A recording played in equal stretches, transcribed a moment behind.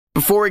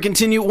Before we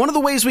continue, one of the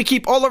ways we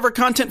keep all of our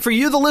content for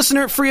you, the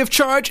listener, free of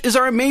charge is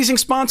our amazing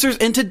sponsors,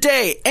 and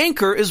today,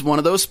 Anchor is one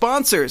of those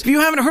sponsors. If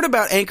you haven't heard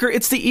about Anchor,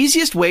 it's the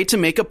easiest way to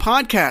make a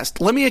podcast.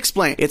 Let me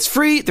explain. It's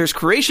free, there's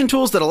creation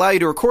tools that allow you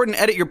to record and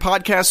edit your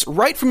podcasts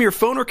right from your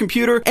phone or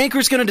computer.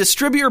 Anchor's going to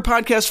distribute your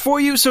podcast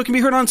for you so it can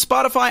be heard on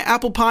Spotify,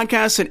 Apple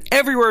Podcasts, and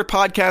everywhere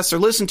podcasts are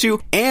listened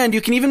to, and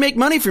you can even make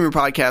money from your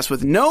podcast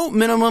with no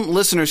minimum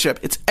listenership.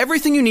 It's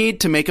everything you need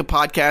to make a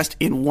podcast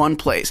in one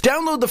place.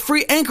 Download the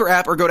free Anchor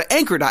app or go to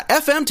anchor.fm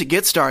to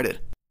get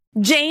started.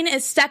 Jane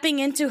is stepping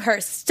into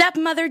her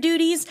stepmother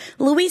duties.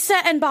 Louisa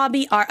and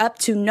Bobby are up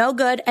to no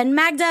good, and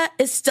Magda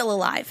is still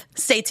alive.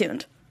 Stay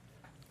tuned.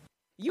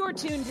 You're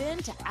tuned in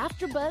to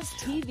AfterBuzz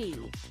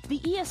TV, the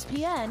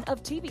ESPN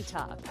of TV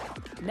talk.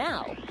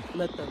 Now,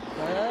 let the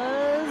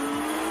buzz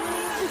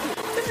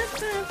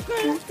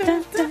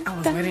begin. I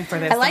was waiting for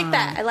that I like song.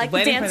 that. I like the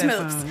Waiting dance for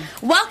that moves.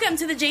 song. Welcome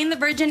to the Jane the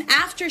Virgin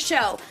After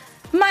Show.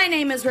 My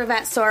name is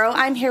Ravette Soro.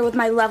 I'm here with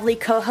my lovely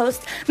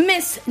co-host,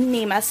 Miss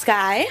Nima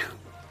Sky.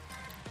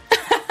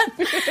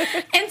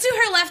 And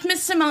to her left,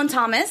 Miss Simone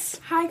Thomas.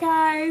 Hi,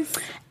 guys.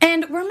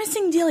 And we're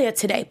missing Delia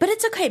today, but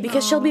it's okay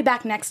because she'll be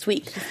back next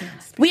week.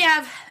 We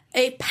have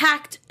a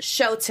packed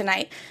show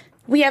tonight.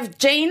 We have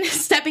Jane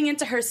stepping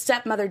into her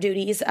stepmother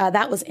duties.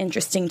 That was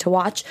interesting to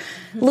watch.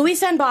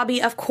 Louisa and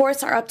Bobby, of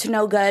course, are up to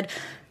no good.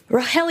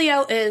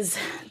 Rogelio is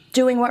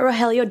doing what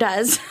Rogelio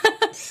does.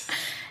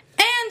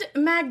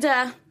 And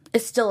Magda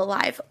is still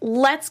alive.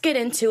 Let's get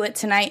into it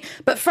tonight.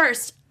 But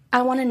first,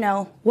 I want to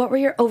know, what were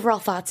your overall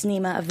thoughts,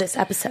 Nima, of this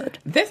episode?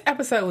 This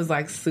episode was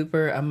like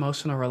super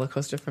emotional roller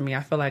coaster for me. I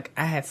feel like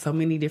I had so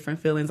many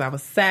different feelings. I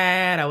was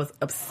sad, I was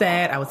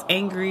upset, I was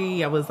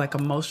angry, I was like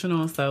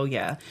emotional. So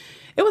yeah,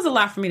 it was a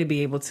lot for me to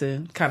be able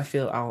to kind of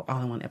feel all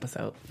in one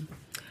episode.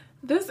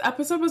 This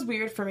episode was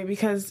weird for me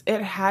because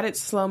it had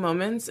its slow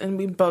moments, and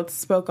we both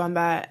spoke on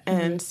that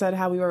and said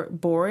how we were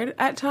bored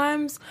at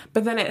times.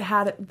 But then it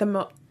had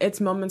its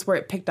moments where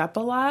it picked up a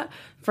lot.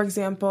 For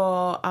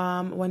example,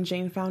 when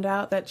Jane found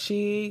out that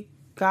she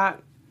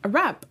got a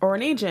rep or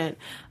an agent,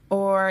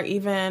 or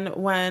even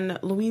when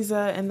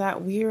Louisa and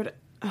that weird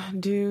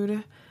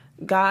dude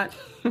got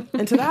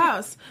into the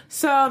house.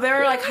 So there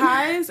were like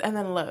highs and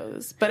then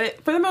lows.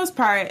 But for the most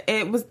part,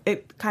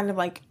 it kind of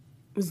like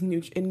was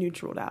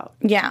neutraled out.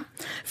 Yeah.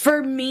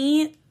 For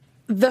me,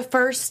 the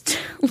first,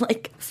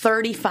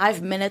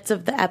 35 minutes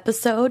of the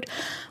episode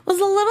was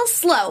a little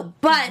slow,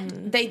 but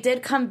they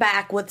did come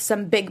back with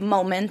some big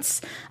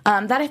moments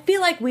that I feel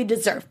like we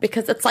deserve,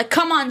 because it's like,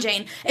 come on,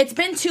 Jane, it's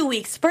been 2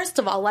 weeks. First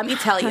of all, let me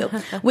tell you,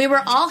 we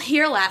were all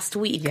here last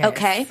week, Yes.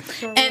 okay?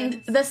 Sure.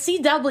 And the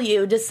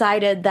CW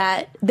decided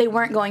that they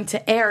weren't going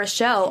to air a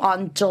show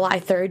on July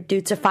 3rd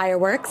due to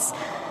fireworks.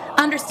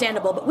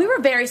 Understandable, but we were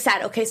very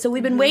sad. Okay, so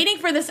we've been waiting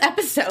for this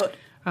episode.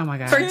 Oh my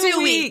God. For 2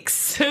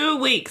 weeks. 2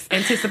 weeks.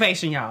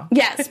 Anticipation, y'all.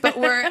 Yes, but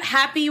we're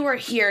happy we're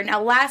here.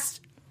 Now,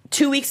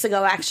 2 weeks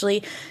ago,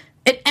 actually,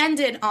 it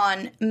ended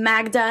on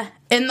Magda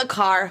in the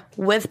car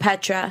with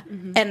Petra,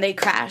 and they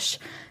crash.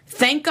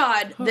 Thank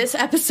God this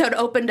episode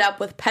opened up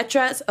with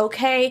Petra's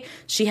okay.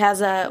 She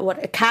has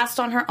a cast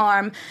on her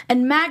arm,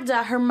 and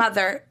Magda, her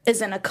mother,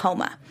 is in a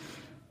coma.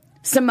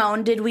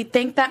 Simone, did we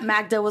think that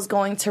Magda was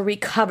going to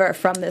recover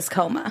from this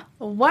coma?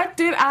 What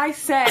did I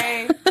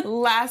say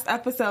last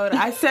episode?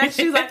 I said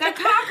she's like a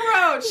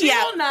cockroach. She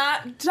will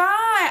not die.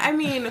 I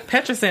mean,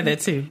 Petra said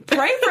that too.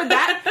 Pray for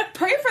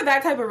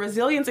that type of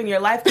resilience in your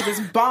life, because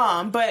it's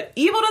bomb. But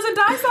evil doesn't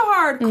die so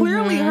hard.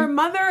 Clearly, her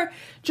mother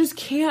just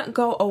can't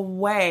go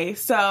away.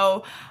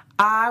 So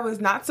I was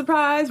not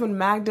surprised when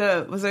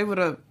Magda was able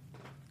to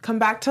come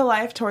back to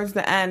life towards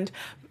the end.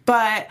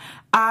 But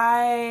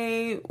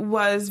I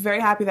was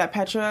very happy that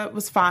Petra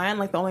was fine.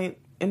 Like, the only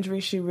injury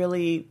she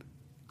really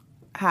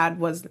had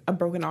was a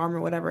broken arm or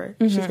whatever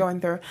she's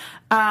going through.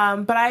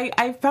 But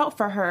I felt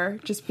for her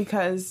just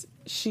because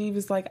she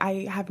was like,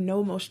 I have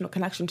no emotional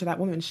connection to that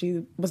woman.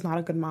 She was not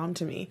a good mom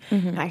to me.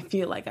 And I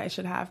feel like I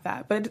should have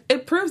that. But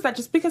it proves that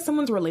just because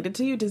someone's related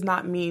to you does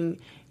not mean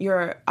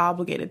you're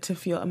obligated to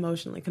feel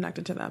emotionally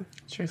connected to them.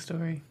 True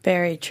story.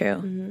 Very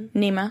true.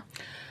 Nima?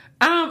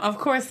 Of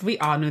course, we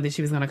all knew that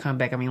she was going to come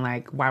back. I mean,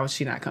 like, why would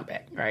she not come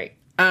back, right?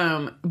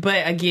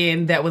 But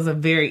again, that was a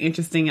very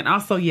interesting and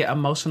also,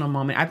 emotional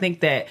moment. I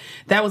think that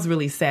was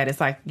really sad. It's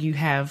like you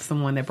have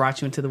someone that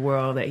brought you into the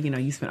world that,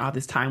 you spent all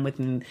this time with,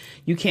 and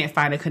you can't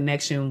find a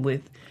connection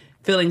with,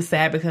 feeling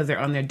sad because they're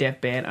on their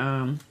deathbed.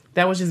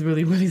 That was just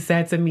really, really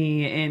sad to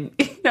me. And,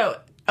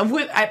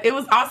 it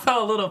was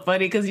also a little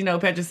funny because,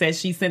 Petra said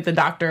she sent the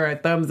doctor a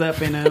thumbs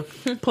up and a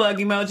plug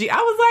emoji.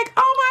 I was like,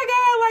 oh my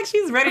God, like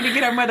she's ready to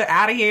get her mother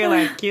out of here,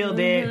 like killed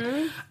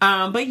it.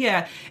 But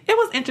yeah, it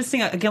was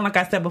interesting. Again, like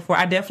I said before,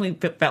 I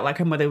definitely felt like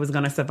her mother was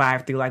going to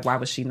survive through, like, why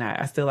was she not?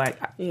 I still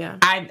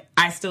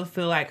I still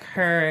feel like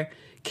her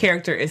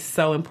character is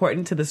so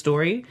important to the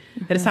story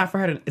that it's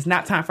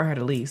not time for her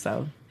to leave.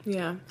 So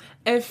yeah,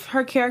 if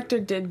her character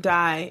did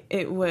die,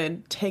 it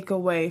would take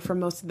away from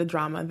most of the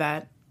drama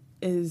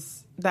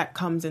that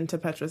comes into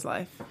Petra's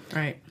life.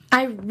 Right.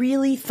 I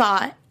really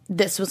thought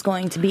this was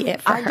going to be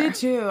it for her. I did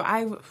too.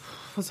 I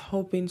was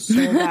hoping so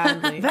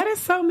badly. That is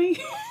so mean.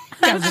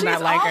 I did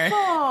not like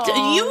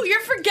her. You're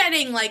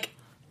forgetting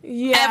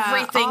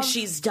everything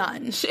she's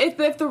done.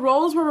 If the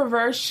roles were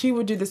reversed, she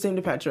would do the same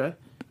to Petra.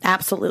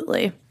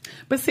 Absolutely.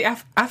 But see,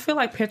 I feel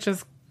like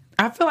Petra's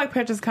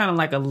kind of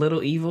like a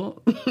little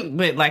evil,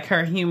 but like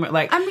her humor,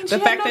 like the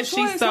fact that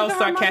she's so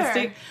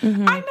sarcastic.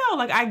 I know,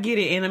 like I get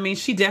it, and I mean,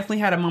 she definitely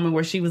had a moment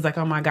where she was like,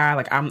 "Oh my God,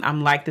 like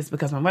I'm like this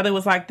because my mother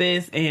was like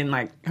this, and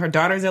like her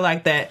daughters are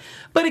like that."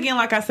 But again,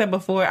 like I said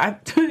before,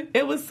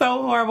 it was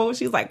so horrible.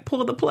 She's like,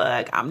 "Pull the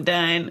plug, I'm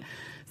done."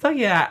 So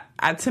yeah,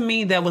 to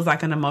me that was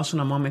like an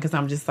emotional moment because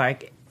I'm just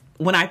like,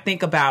 when I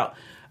think about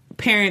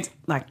parents,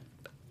 like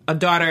a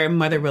daughter and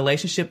mother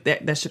relationship,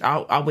 that should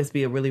always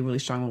be a really, really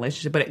strong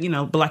relationship. But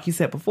but like you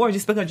said before,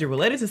 just because you're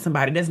related to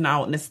somebody doesn't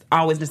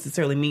always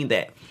necessarily mean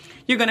that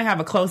you're going to have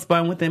a close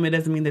bond with them. It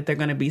doesn't mean that they're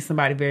going to be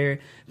somebody very,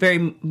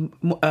 very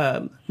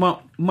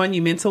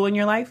monumental in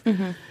your life.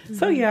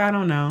 So yeah, I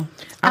don't know.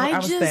 I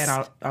was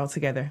sad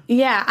altogether.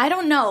 Yeah, I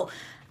don't know.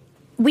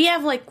 We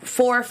have like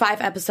 4 or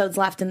 5 episodes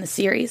left in the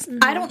series.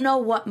 I don't know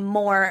what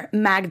more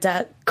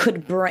Magda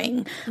could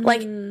bring.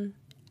 Like,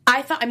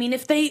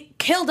 if they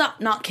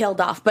not killed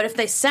off, but if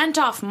they sent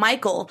off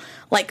Michael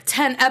like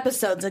 10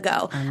 episodes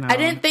ago, I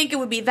didn't think it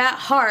would be that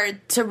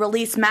hard to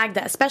release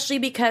Magda, especially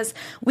because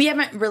we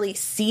haven't really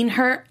seen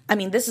her. I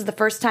mean, this is the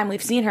first time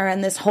we've seen her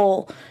in this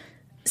whole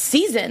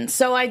season.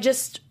 So I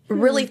just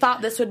really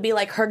thought this would be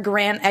like her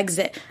grand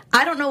exit.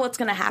 I don't know what's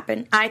going to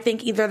happen. I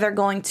think either they're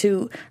going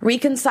to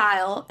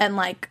reconcile and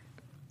like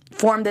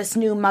form this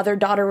new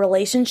mother-daughter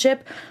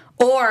relationship,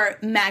 or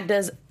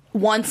Magda's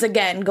once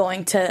again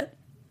going to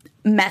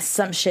mess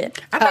some shit.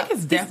 I think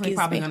it's definitely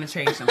probably going to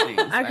change some things.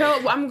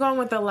 I'm going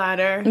with the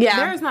latter. Yeah.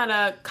 There's not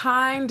a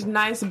kind,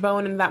 nice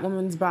bone in that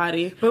woman's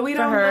body. But we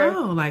don't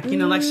know. Like,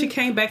 like she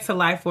came back to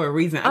life for a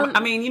reason.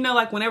 I mean,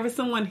 like whenever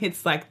someone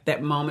hits like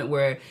that moment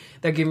where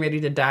they're getting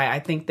ready to die, I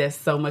think that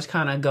so much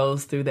kind of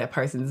goes through that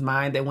person's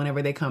mind that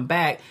whenever they come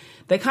back,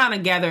 they kind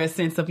of gather a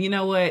sense of, you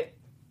know what,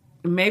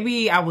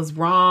 maybe I was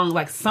wrong,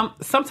 like some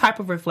type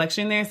of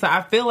reflection there. So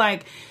I feel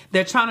like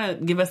they're trying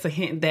to give us a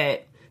hint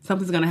that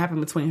something's going to happen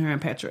between her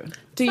and Petra.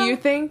 Do you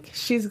think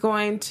she's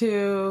going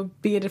to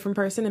be a different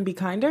person and be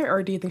kinder,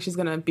 or do you think she's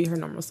going to be her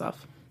normal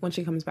self when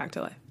she comes back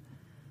to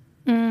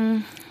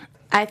life?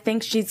 I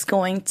think she's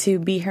going to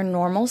be her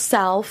normal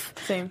self.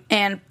 Same.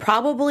 And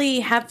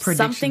probably have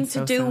something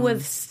to do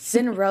with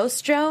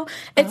Sinrostro.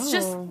 It's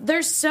just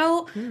there's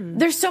so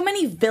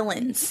many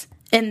villains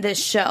in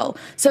this show.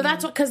 So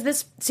that's what, because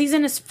this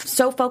season is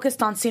so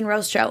focused on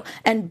Sinrostro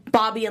and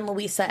Bobby and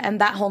Luisa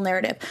and that whole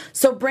narrative.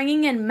 So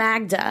bringing in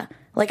Magda,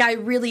 like, I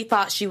really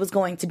thought she was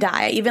going to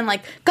die. I even,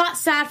 like, got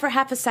sad for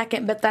half a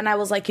second, but then I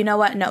was like, you know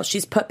what? No,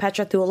 she's put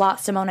Petra through a lot.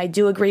 Simone, I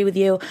do agree with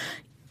you.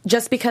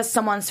 Just because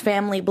someone's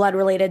family blood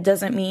related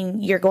doesn't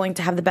mean you're going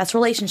to have the best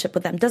relationship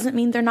with them. Doesn't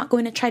mean they're not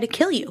going to try to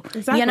kill you.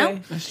 Exactly. You know?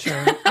 That's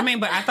true. I mean,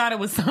 but I thought it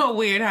was so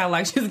weird how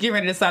like she's getting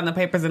ready to sign the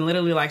papers and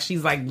literally like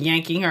she's like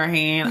yanking her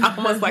hand,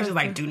 almost like she's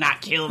like, "Do not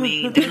kill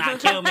me, do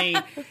not kill me."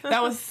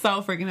 That was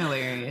so freaking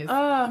hilarious.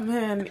 Oh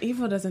man,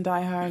 evil doesn't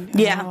die hard.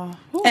 Yeah.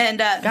 Oh. And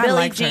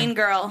Billie Jean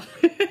girl.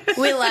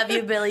 We love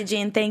you, Billie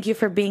Jean. Thank you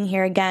for being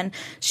here again.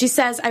 She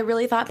says, I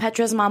really thought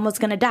Petra's mom was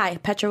going to die.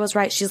 Petra was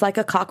right. She's like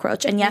a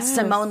cockroach. And yes,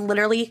 Simone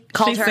literally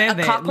called her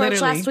a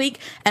cockroach last week,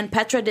 and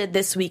Petra did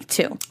this week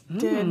too.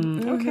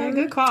 Okay,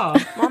 good call.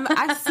 Mom,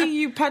 I see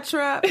you,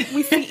 Petra.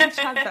 We see each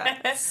other.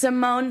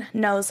 Simone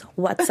knows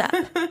what's up.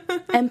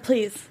 And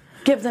please,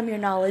 give them your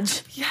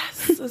knowledge.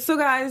 Yes. So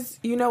guys,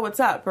 you know what's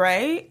up,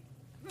 right?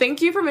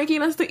 Thank you for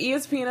making us the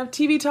ESPN of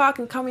TV Talk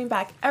and coming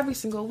back every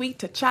single week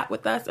to chat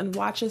with us and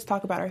watch us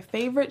talk about our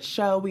favorite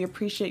show. We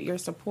appreciate your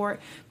support.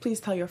 Please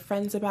tell your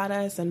friends about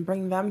us and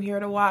bring them here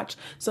to watch.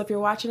 So if you're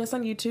watching us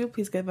on YouTube,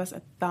 please give us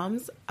a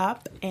thumbs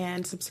up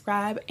and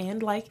subscribe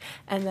and like.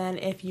 And then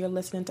if you're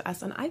listening to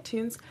us on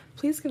iTunes,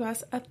 please give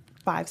us a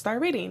 5-star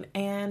rating.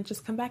 And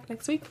just come back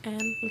next week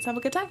and let's have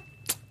a good time.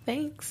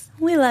 Thanks.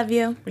 We love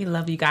you. We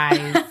love you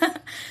guys.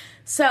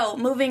 So,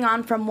 moving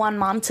on from one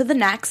mom to the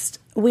next,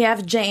 we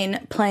have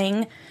Jane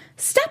playing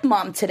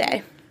stepmom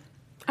today.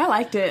 I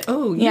liked it.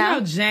 Oh, you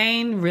know,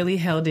 Jane really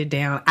held it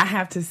down. I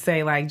have to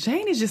say, like,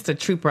 Jane is just a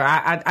trooper.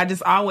 I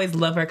just always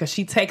love her because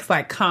she takes,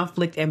 like,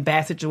 conflict and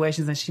bad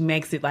situations and she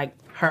makes it, like,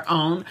 her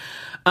own.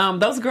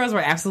 Those girls were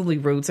absolutely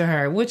rude to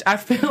her, which I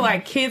feel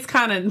like kids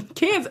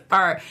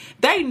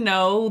they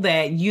know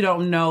that you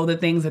don't know the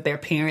things that their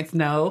parents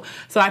know.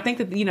 So I think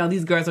that,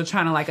 these girls are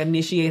trying to like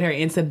initiate her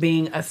into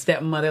being a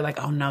stepmother,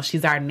 like, oh no,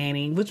 she's our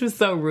nanny, which was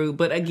so rude.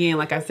 But again,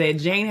 like I said,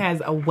 Jane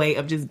has a way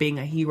of just being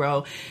a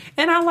hero.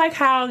 And I like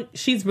how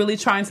she's really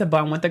trying to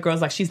bond with the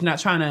girls. Like she's not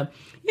trying to,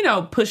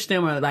 push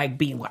them or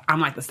like I'm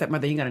like the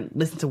stepmother. You're going to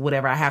listen to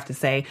whatever I have to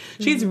say.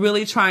 Mm-hmm. She's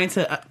really trying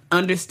to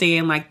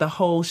understand like the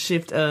whole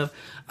shift of,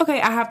 okay,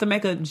 I have to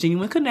make a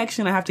genuine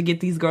connection. I have to get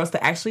these girls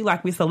to actually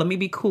like me. So let me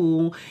be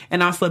cool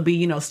and also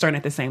be, stern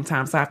at the same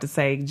time. So I have to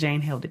say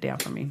Jane held it down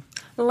for me.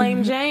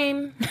 Lame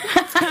Jane.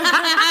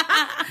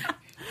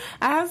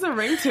 has a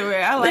ring to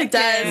it. I like It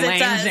does. it. It Lame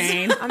does.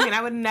 Jane. I mean,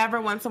 I would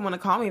never want someone to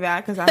call me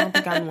that because I don't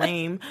think I'm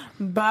lame.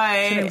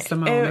 But name's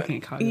Simone. I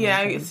can't call you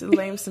Yeah, that. it's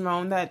lame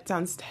Simone. That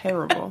sounds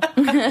terrible.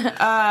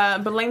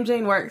 But lame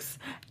Jane works.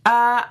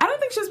 I don't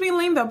think she's being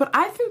lame though, but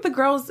I think the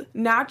girls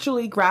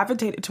naturally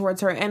gravitated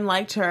towards her and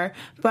liked her.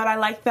 But I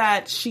like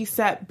that she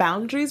set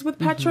boundaries with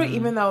Petra,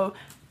 even though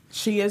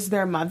she is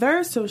their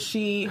mother, so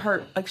she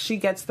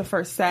gets the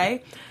first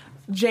say.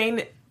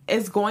 Jane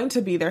is going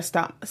to be their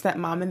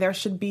stepmom, and there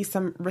should be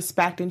some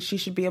respect, and she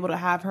should be able to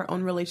have her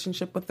own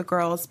relationship with the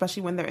girls,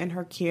 especially when they're in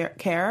her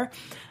care.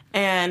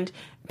 And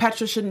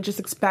Petra shouldn't just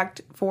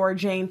expect for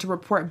Jane to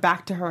report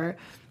back to her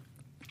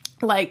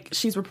like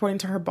she's reporting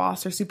to her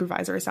boss or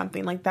supervisor or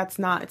something. Like it's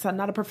not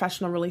a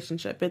professional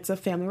relationship. It's a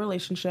family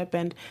relationship,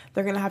 and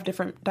they're going to have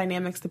different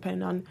dynamics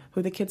depending on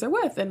who the kids are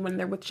with. And when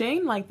they're with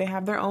Jane, like they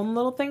have their own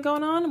little thing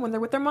going on. When they're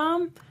with their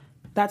mom,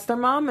 that's their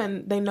mom,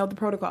 and they know the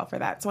protocol for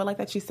that. So I like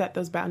that she set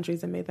those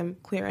boundaries and made them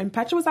clear. And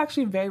Petra was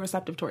actually very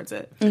receptive towards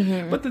it.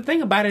 Mm-hmm. But the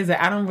thing about it is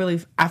that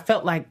I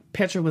felt like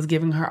Petra was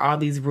giving her all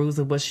these rules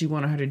of what she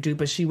wanted her to do,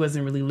 but she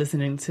wasn't really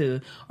listening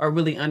to or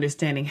really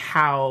understanding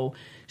how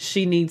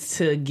she needs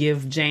to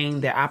give Jane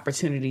the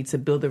opportunity to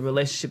build a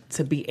relationship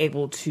to be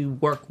able to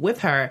work with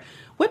her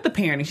with the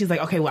parenting. She's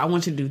like, okay, well, I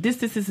want you to do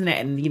this, and that.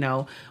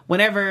 And,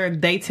 whenever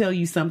they tell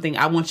you something,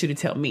 I want you to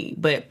tell me.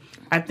 But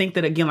I think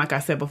that, again, like I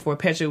said before,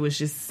 Petra was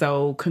just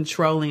so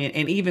controlling.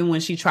 And even when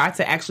she tried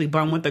to actually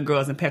bond with the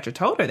girls and Petra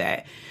told her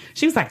that,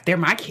 she was like, they're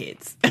my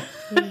kids.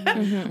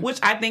 Mm-hmm. Which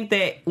I think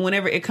that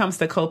whenever it comes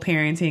to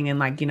co-parenting and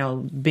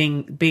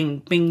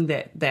being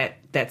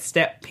that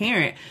step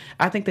parent,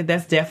 I think that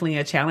that's definitely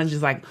a challenge.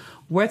 Is like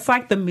where it's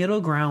like the middle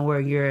ground where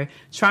you're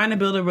trying to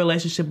build a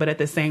relationship, but at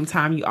the same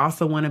time, you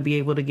also want to be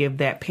able to give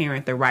that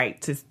parent the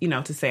right to,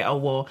 to say, oh,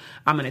 well,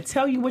 I'm going to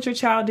tell you what your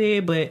child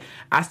did, but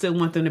I still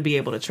want them to be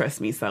able to trust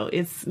me. So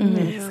it's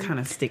kind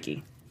of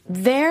sticky.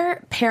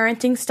 Their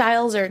parenting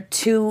styles are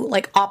two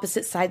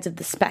opposite sides of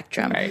the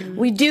spectrum. Right.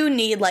 We do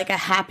need a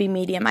happy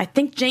medium. I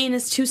think Jane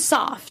is too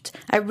soft.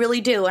 I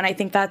really do, and I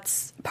think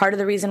that's part of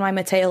the reason why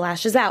Mateo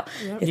lashes out.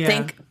 Yep. I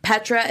think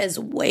Petra is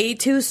way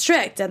too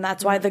strict, and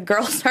that's why the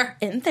girls are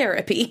in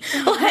therapy.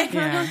 I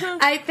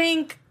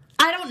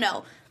don't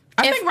know.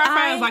 I think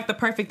Raphael's like the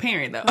perfect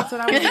parent, though. That's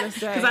what I was going to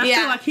say. Because I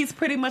feel like he's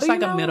pretty much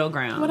like a middle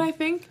ground. What I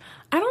think,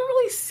 I don't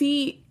really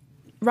see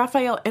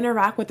Raphael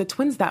interact with the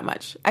twins that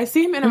much. I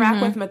see him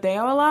interact with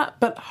Mateo a lot,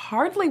 but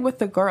hardly with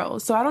the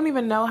girls. So I don't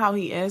even know how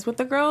he is with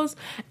the girls.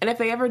 And if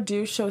they ever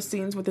do show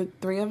scenes with the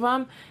three of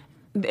them,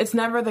 it's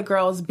never the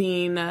girls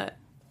being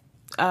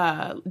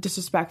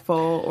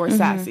disrespectful or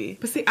sassy.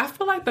 But see, I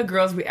feel like the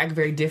girls react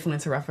very differently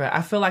to Raphael.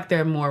 I feel like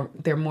they're more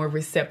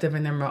receptive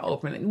and they're more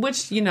open,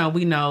 which, we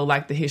know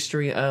like the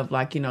history of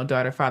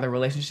daughter-father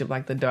relationship,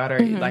 like the daughter,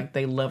 like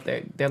they love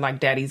they're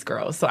like daddy's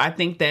girls. So I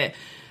think that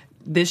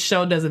this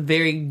show does a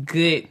very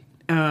good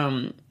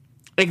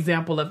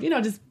example of,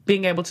 just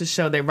being able to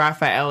show that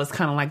Raphael is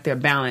kind of like their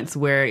balance,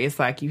 where it's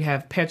like you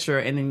have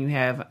Petra and then you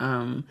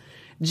have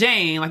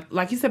Jane,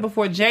 like you said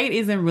before, Jade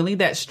isn't really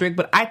that strict,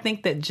 but I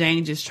think that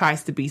Jane just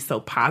tries to be so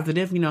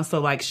positive, so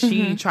like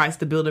she tries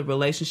to build a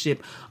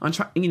relationship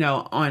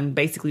on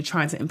basically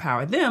trying to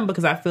empower them,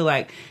 because I feel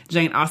like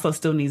Jane also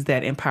still needs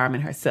that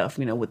empowerment herself,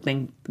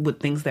 with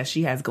things that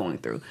she has going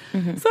through.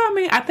 So I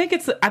mean, I think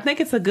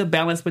it's a good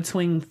balance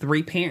between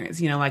three parents.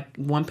 Like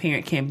one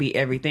parent can't be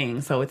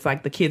everything. So it's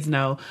like the kids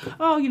know,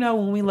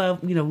 when we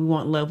love, we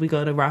want love, we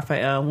go to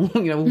Raphael.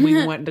 When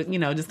we want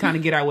to, just kind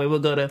of get our way, we'll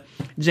go to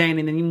Jane,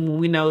 and then when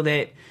we know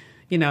that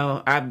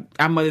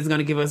our mother's going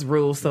to give us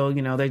rules, so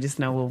they just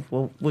know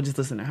we'll just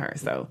listen to her.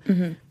 So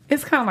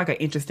it's kind of like an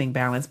interesting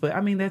balance. But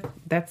I mean,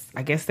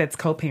 I guess that's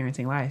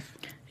co-parenting life.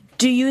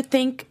 Do you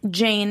think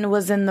Jane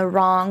was in the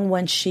wrong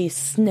when she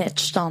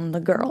snitched on the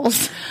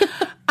girls?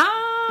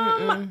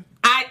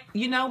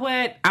 You know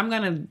what? I'm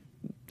gonna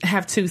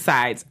have two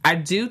sides. I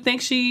don't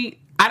think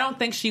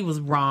she was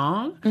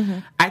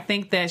wrong. I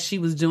think that she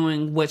was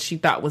doing what she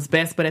thought was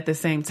best, but at the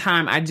same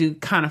time, I do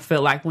kind of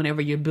feel like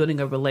whenever you're building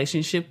a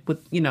relationship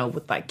with,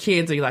 with like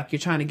kids, or you're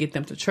trying to get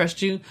them to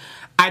trust you,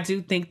 I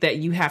do think that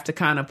you have to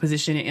kind of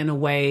position it in a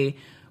way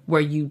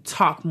where you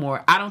talk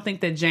more. I don't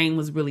think that Jane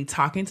was really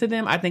talking to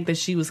them. I think that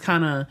she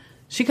kind of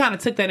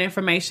took that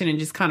information and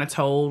just kind of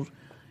told,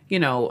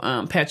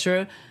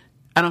 Petra.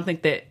 I don't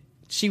think that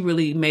she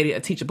really made it a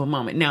teachable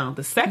moment. Now,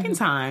 the second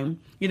time,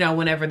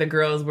 whenever the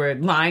girls were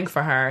lying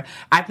for her,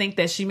 I think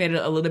that she made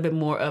it a little bit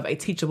more of a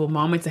teachable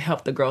moment to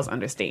help the girls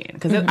understand.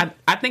 Because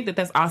I think that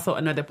that's also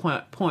another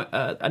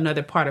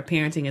another part of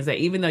parenting, is that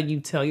even though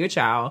you tell your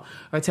child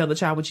or tell the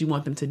child what you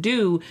want them to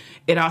do,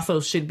 it also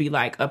should be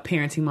like a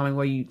parenting moment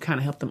where you kind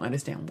of help them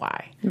understand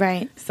why.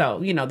 Right.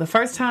 So, the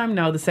first time,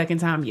 no. The second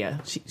time, yeah,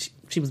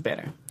 she was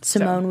better.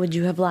 Simone, would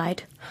you have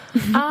lied?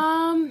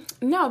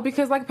 No,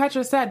 because like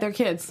Petra said, they're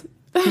kids.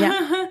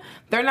 Yeah.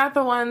 They're not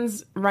the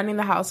ones running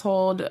the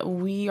household.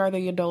 We are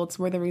the adults.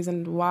 We're the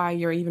reason why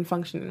you're even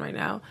functioning right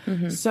now.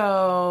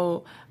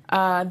 So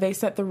they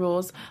set the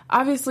rules.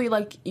 Obviously,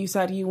 like you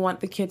said, you want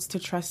the kids to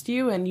trust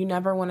you, and you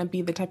never want to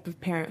be the type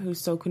of parent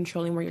who's so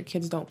controlling where your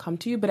kids don't come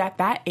to you. But at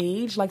that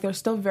age, like, they're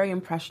still very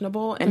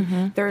impressionable,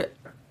 and they're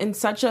in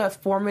such a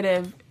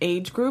formative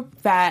age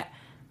group that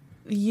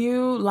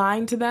you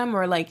lying to them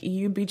or like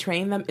you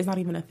betraying them is not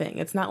even a thing.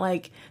 It's not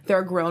like they're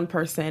a grown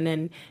person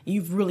and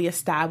you've really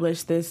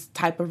established this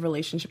type of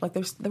relationship. Like,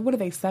 what are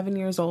they, 7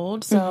 years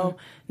old? So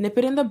nip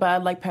it in the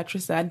bud, like Petra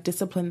said,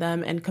 discipline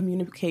them and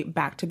communicate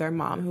back to their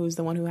mom, who's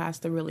the one who has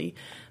to really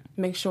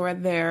make sure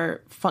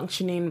they're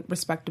functioning,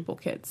 respectable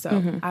kids.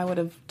 So I would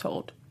have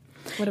told.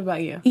 What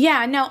about you?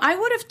 Yeah, no, I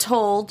would have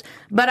told,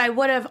 but I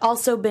would have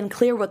also been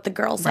clear with the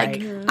girls. Right.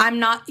 Like, I'm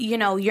not,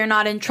 you're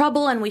not in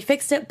trouble and we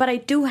fixed it, but I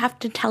do have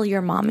to tell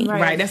your mommy.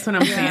 Right, that's what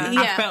I'm saying.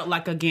 Yeah. I felt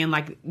like, again,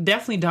 like,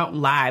 definitely don't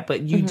lie,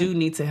 but you do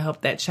need to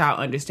help that child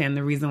understand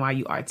the reason why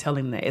you are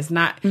telling that. It's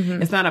not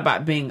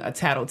about being a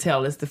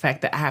tattletale. It's the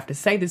fact that I have to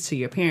say this to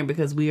your parent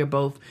because we are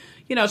both,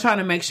 trying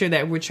to make sure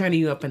that we're training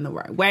you up in the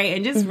right way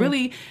and just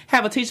really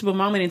have a teachable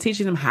moment and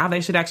teaching them how they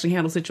should actually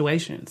handle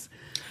situations.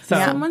 So,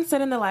 someone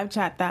said in the live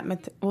chat that,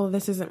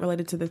 this isn't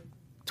related to the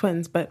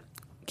twins, but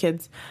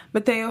kids.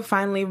 Mateo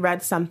finally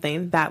read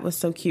something that was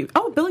so cute.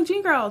 Oh, Billie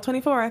Jean Girl,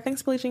 24.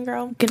 Thanks, Billie Jean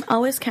Girl. You can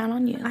always count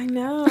on you. I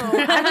know.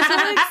 I was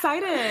really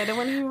excited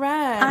when he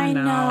read. I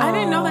know. I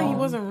didn't know that he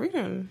wasn't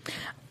reading.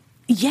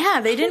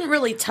 Yeah, they didn't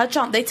really touched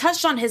on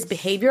his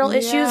behavioral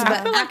issues, but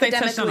I feel like they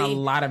touched on a academically,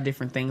 lot of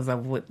different things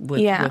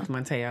with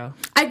Mateo.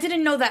 I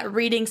didn't know that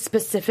reading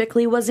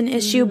specifically was an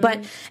issue,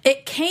 but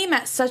it came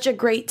at such a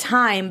great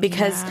time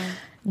because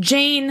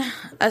Jane,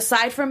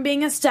 aside from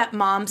being a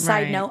stepmom,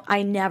 side note,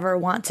 I never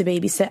want to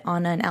babysit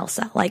Anna and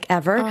Elsa, like,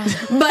 ever.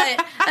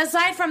 But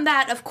aside from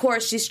that, of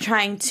course, she's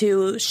trying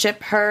to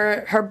ship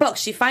her book.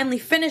 She finally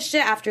finished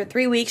it after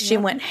 3 weeks. She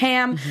went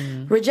ham,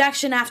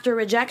 rejection after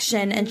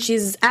rejection, and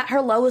she's at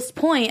her lowest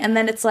point. And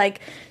then it's like,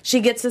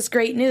 she gets this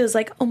great news,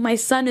 like, oh, my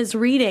son is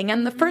reading.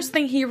 And the first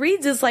thing he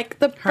reads is, like,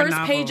 the first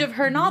page of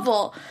her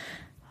novel.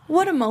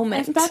 What a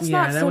moment. If that's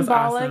not that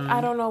symbolic, was awesome.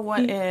 I don't know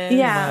what is.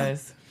 Yeah.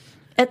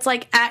 It's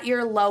like at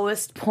your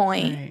lowest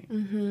point.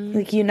 Right.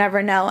 Like, you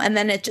never know. And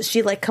then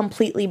she like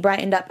completely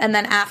brightened up. And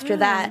then after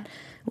that,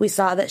 we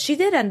saw that she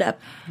did end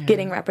up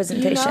getting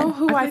representation. You know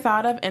who I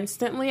thought of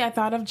instantly? I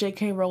thought of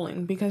J.K.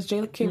 Rowling, because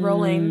J.K.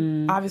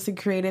 Rowling obviously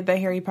created the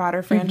Harry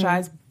Potter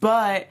franchise,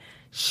 but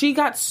she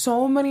got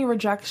so many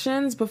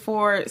rejections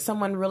before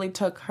someone really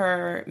took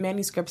her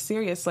manuscript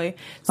seriously.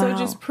 So it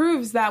just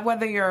proves that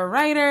whether you're a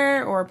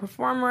writer or a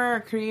performer or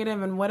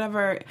creative in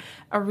whatever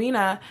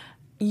arena,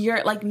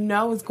 you're like,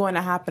 no is going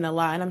to happen a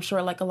lot. And I'm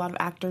sure like a lot of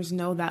actors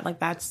know that, like,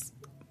 that's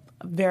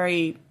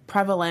very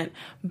prevalent,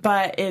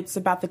 but it's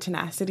about the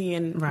tenacity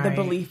and the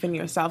belief in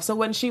yourself. So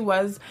when she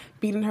was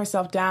beating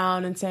herself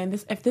down and saying,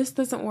 if this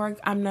doesn't work,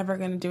 I'm never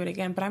going to do it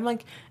again. But I'm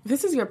like, if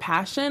this is your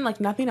passion,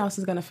 like, nothing else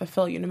is going to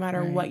fulfill you, no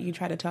matter what you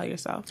try to tell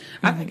yourself.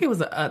 I think it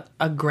was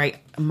a great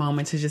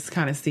moment to just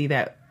kind of see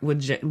that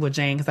with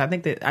Jane, because I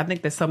think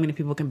that so many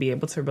people can be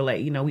able to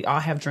relate. We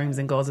all have dreams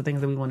and goals and things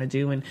that we want to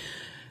do, and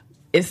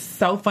it's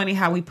so funny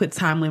how we put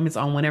time limits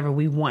on whenever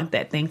we want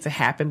that thing to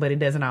happen, but it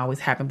doesn't always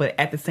happen. But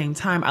at the same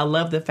time, I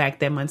love the fact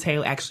that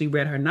Mateo actually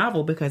read her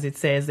novel, because it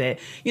says that,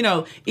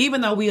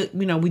 even though we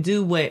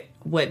do what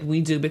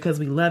we do because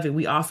we love it,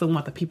 we also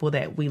want the people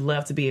that we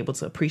love to be able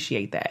to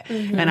appreciate that.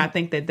 And I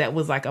think that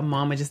was like a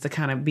moment just to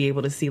kind of be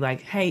able to see, like,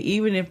 hey,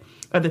 even if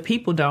other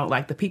people don't,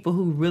 like, the people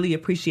who really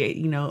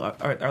appreciate,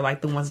 are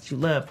like the ones that you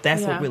love,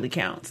 that's what really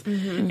counts.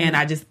 And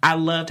I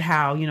loved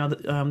how,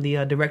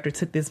 the director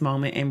took this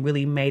moment and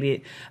really made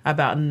it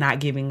about not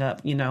giving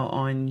up,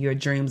 on your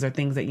dreams or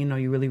things that,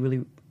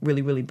 you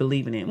really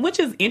believing in, which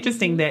is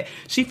interesting that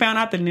she found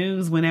out the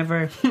news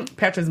whenever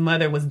Petra's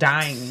mother was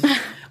dying.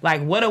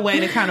 Like, what a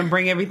way to kind of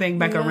bring everything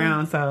back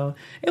around. So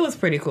it was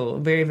pretty cool.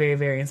 Very, very,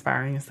 very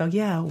inspiring. So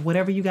yeah,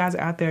 whatever you guys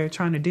are out there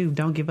trying to do,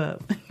 don't give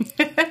up.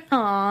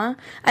 Aw,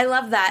 I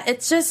love that.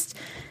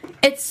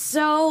 It's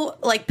so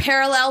like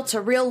parallel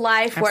to real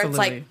life. Absolutely. Where it's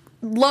like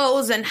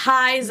lows and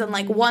highs, and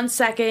like 1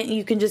 second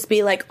you can just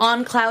be like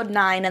on cloud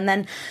 9, and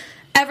then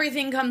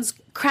everything comes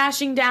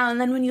crashing down,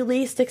 and then when you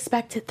least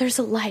expect it, there's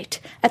a light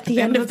at the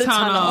end of the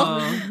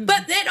tunnel.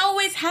 But it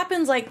always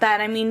happens like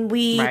that. I mean,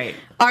 we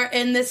are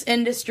in this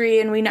industry,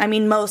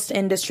 and most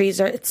industries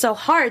it's so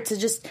hard to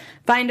just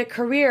find a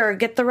career or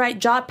get the right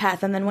job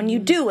path, and then when you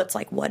do, it's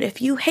like, what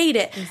if you hate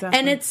it? Exactly.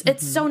 And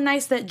it's so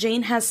nice that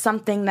Jane has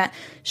something that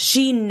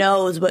she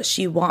knows what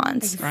she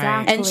wants.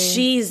 Exactly. And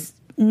she's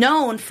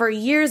known for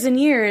years and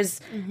years,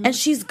 and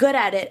she's good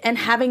at it, and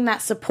having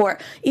that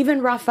support.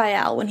 Even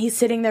Raphael, when he's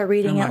sitting there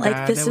reading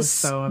this is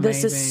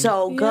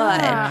so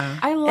good. Yeah.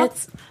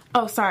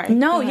 Oh, sorry.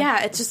 No,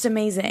 yeah, it's just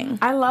amazing.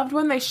 I loved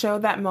when they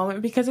showed that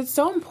moment because it's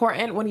so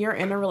important when you're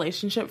in a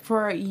relationship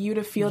for you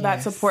to feel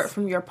that support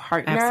from your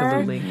partner.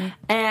 Absolutely.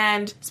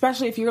 And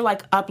especially if you're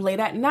like up late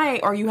at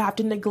night or you have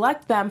to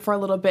neglect them for a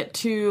little bit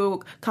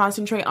to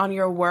concentrate on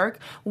your work,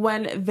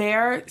 when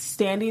they're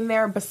standing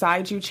there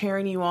beside you,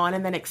 cheering you on,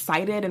 and then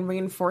excited and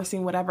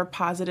reinforcing whatever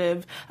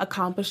positive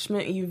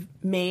accomplishment you've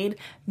made,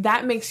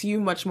 that makes you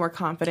much more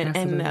confident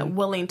and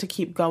willing to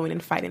keep going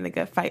and fighting the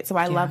good fight. So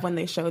I love when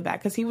they showed that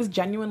because he was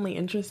genuinely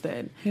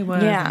interested. He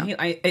was. Yeah.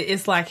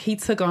 It's like he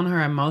took on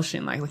her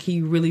emotion. Like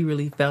he really,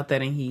 really felt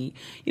that. And he,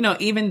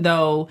 even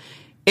though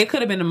it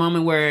could have been a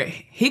moment where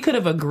he could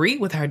have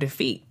agreed with her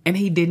defeat, and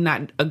he did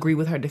not agree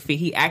with her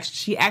defeat.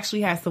 She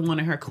actually has someone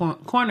in her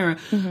corner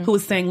who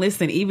was saying,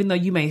 listen, even though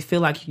you may feel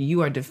like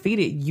you are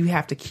defeated, you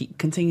have to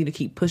continue to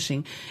keep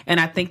pushing. And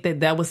I think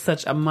that was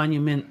such a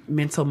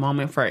monumental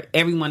moment for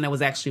everyone that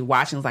was actually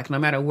watching. It's like, no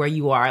matter where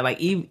you are,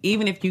 like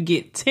even if you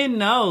get 10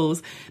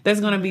 no's,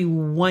 there's going to be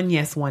one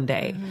yes one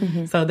day.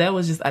 So that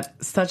was just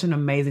such an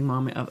amazing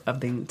moment of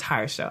the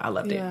entire show. I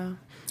loved it.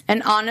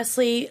 And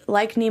honestly,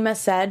 like Nima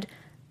said,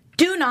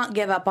 do not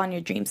give up on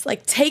your dreams.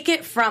 Like, take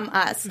it from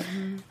us.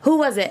 Who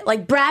was it?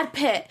 Like, Brad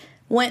Pitt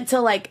went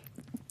to, like,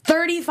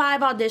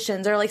 35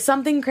 auditions or, like,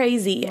 something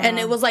crazy. And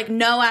it was, like,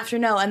 no after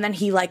no. And then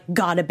he, like,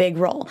 got a big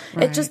role.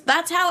 Right. It just,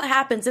 that's how it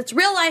happens. It's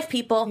real life,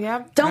 people.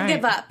 Yep. Don't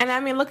give up. And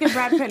I mean, look at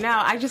Brad Pitt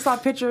now. I just saw a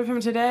picture of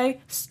him today.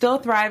 Still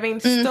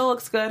thriving. Still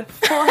looks good.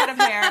 Full head of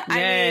hair.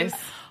 Yes.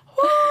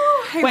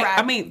 Hey, Wait, Brad.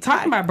 I mean,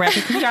 talking about Brad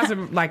Pitt, you guys are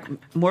like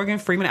Morgan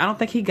Freeman. I don't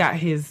think he got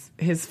his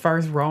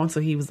first role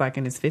until he was, like,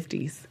 in his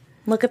 50s.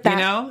 Look at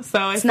that.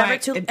 So it's never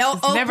like, too. it's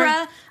Oprah.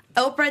 never.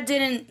 Oprah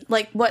didn't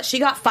she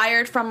got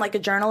fired from like a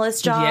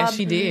journalist job. Yes,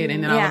 she did,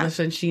 and then all of a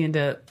sudden she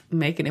ended up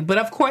making it. But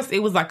of course, it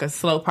was like a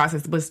slow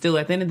process. But still,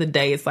 at the end of the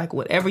day, it's like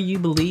whatever you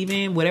believe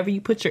in, whatever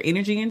you put your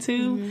energy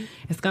into,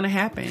 it's gonna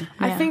happen.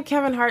 I think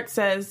Kevin Hart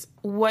says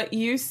what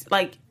you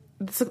like.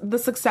 The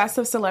success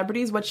of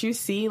celebrities, what you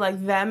see,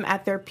 like them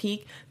at their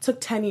peak,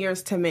 took 10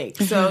 years to make.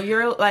 So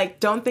you're like,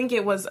 don't think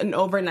it was an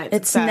overnight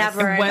It's success.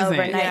 never It an wasn't.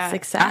 overnight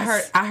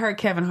success. I heard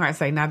Kevin Hart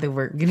say, not that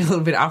we're getting a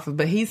little bit off of,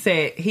 but he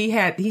said he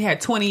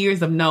had 20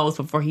 years of no's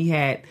before he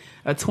had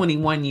a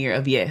 21 year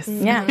of yes.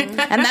 Yeah.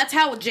 And that's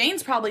how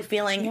Jane's probably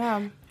feeling.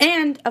 Yeah.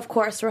 And of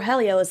course,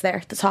 Rogelio is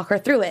there to talk her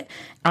through it.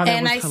 Oh, that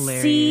and was I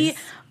hilarious. see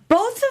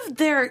both of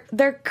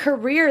their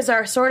careers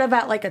are sort of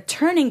at like a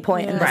turning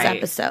point in this Right.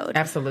 episode.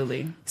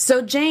 Absolutely.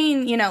 So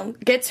Jane,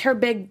 gets her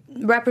big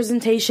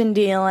representation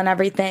deal and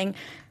everything.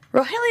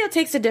 Rogelio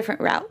takes a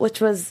different route,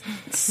 which was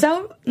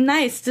so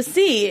nice to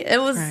see. It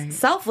was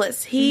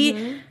selfless.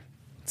 He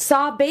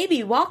saw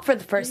Baby walk for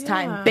the first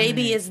time.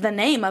 Baby is the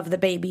name of the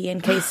baby, in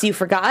case you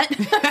forgot.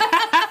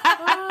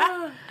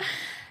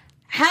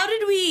 How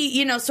did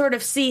we, sort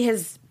of see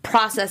his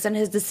process and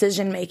his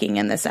decision making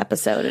in this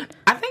episode?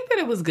 I think that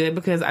it was good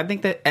because I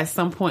think that at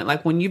some point,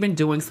 like when you've been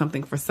doing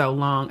something for so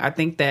long, I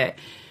think that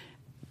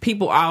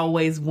people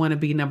always want to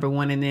be number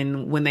one. And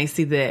then when they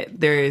see that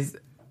there is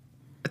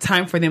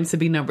time for them to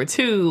be number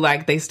two,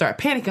 like they start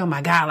panicking, oh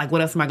my God, like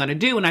what else am I going to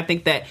do? And I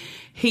think that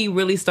he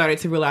really started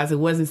to realize it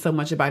wasn't so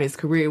much about his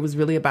career. It was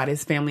really about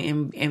his family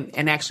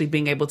and actually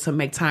being able to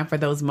make time for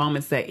those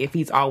moments that if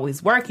he's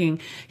always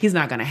working, he's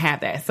not going to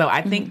have that. So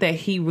I think that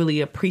he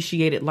really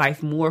appreciated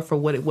life more for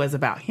what it was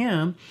about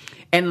him.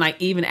 And like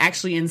even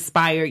actually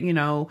inspired,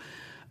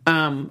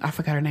 I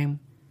forgot her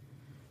name.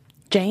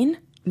 Jane?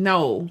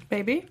 No.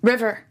 Baby?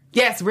 River.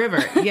 Yes,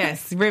 River.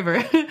 Yes,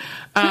 River.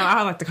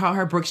 I like to call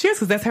her Brooke Shears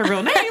because that's her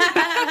real name.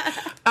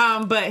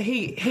 But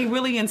he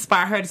really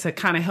inspired her to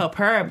kind of help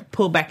her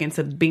pull back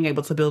into being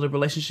able to build a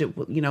relationship,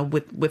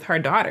 with her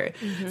daughter.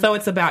 So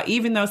it's about,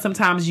 even though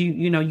sometimes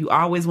you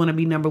always want to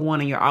be number one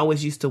and you're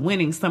always used to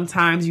winning,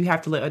 sometimes you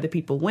have to let other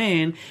people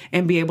win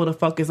and be able to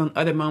focus on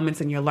other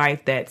moments in your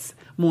life that's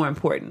more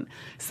important.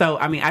 So,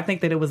 I mean, I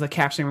think that it was a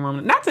capturing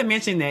moment. Not to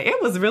mention that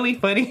it was really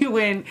funny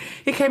when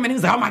he came in, he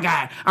was like, oh my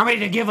God, I'm ready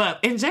to give up.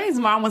 And Jane's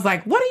mom was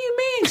like, what do you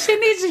mean? She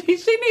needs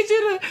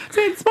you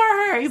to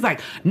inspire her. He's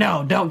like,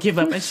 no, don't give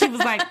up. And she was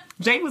like,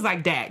 Jane was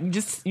like, Dad,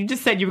 you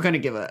just said you were going to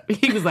give up.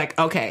 He was like,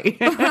 okay.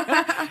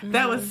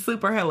 That was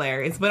super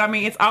hilarious. But I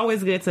mean, it's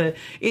always good to,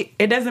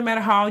 it doesn't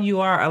matter how old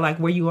you are or like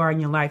where you are in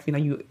your life.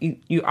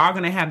 You are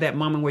going to have that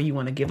moment where you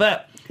want to give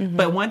up.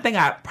 But one thing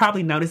I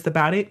probably noticed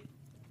about it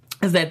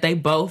is that they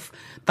both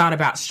thought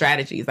about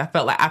strategies.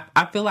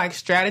 I feel like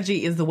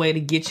strategy is the way to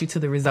get you to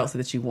the results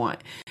that you want.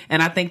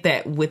 And I think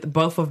that with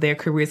both of their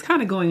careers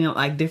kind of going in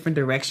like different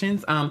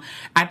directions, I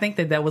think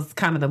that was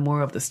kind of the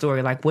moral of the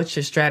story. Like, what's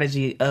your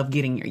strategy of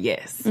getting your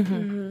yes?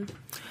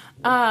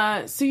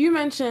 So you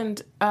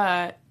mentioned,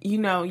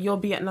 you'll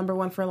be at number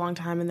one for a long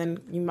time and then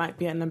you might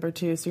be at number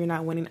two, so you're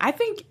not winning. I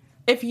think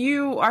if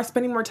you are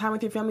spending more time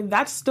with your family,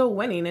 that's still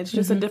winning. It's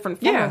just a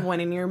different form of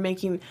winning. You're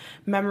making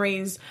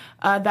memories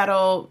that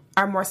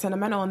are more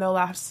sentimental and they'll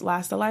last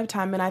a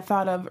lifetime. And I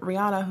thought of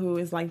Rihanna, who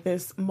is like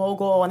this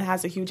mogul and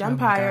has a huge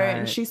empire.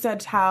 And she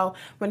said how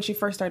when she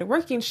first started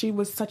working, she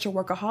was such a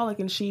workaholic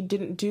and she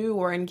didn't do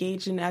or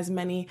engage in as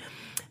many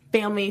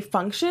family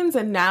functions,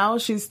 and now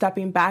she's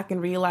stepping back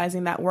and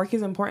realizing that work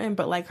is important,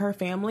 but like her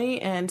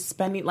family and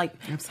spending like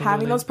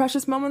having those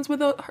precious moments with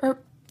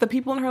the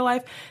people in her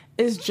life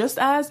is just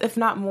as, if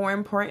not more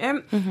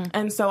important.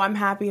 And so I'm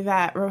happy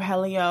that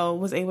Rogelio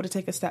was able to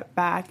take a step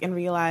back and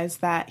realize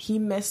that he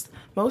missed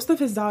most of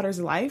his daughter's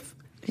life.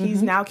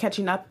 He's now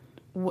catching up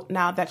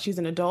now that she's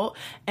an adult,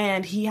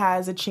 and he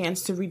has a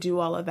chance to redo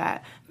all of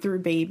that through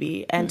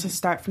Baby and to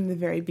start from the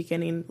very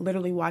beginning,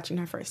 literally watching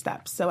her first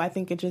steps. So I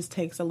think it just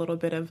takes a little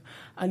bit of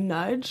a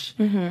nudge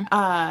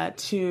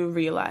to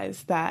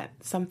realize that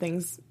some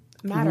things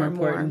matter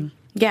more.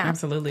 Yeah,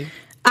 absolutely.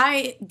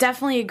 I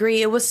definitely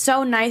agree. It was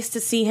so nice to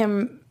see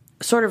him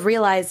sort of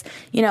realize,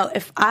 you know,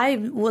 if I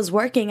was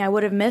working, I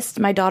would have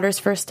missed my daughter's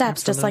first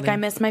steps, just like I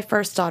missed my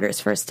first daughter's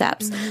first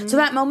steps. So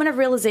that moment of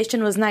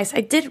realization was nice. I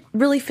did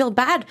really feel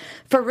bad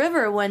for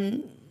River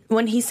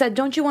when he said,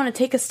 don't you want to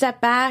take a step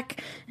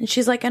back? And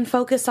she's like, and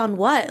focus on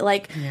what?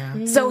 Like,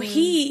 so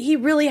he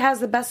really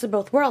has the best of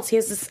both worlds. He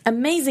has this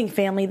amazing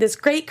family, this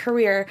great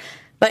career,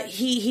 but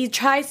he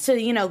tries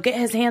to, you know, get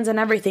his hands on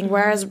everything,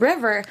 whereas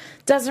River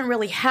doesn't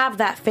really have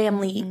that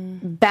family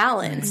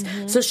balance.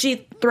 So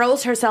she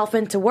throws herself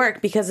into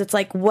work because it's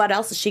like, what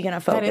else is she going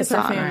to focus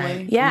on?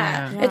 Family.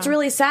 Yeah. It's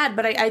really sad,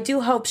 but I do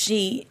hope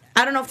I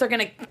don't know if they're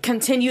going to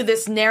continue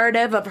this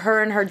narrative of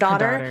her and her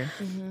daughter.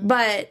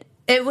 But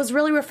it was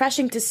really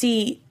refreshing to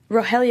see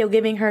Rogelio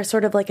giving her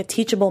sort of like a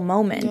teachable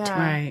moment.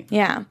 Right.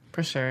 Yeah.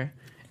 For sure.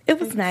 It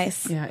was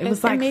nice. Yeah, it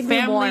was like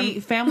family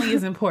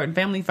is important.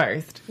 Family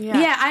first.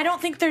 Yeah, I don't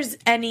think there's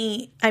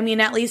any, I mean,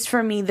 at least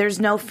for me, there's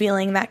no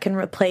feeling that can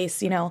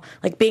replace, you know,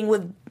 like being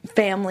with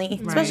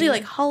family, especially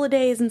like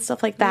holidays and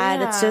stuff like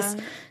that. It's just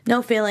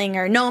no feeling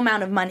or no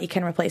amount of money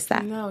can replace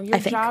that. No, your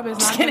job is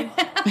not going to...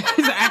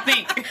 I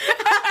think.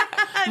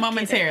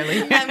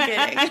 Momentarily. I'm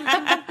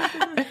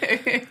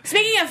kidding.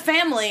 Speaking of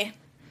family,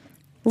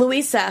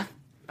 Luisa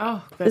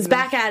is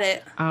back at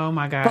it. Oh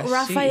my gosh. But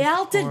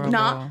Rafael did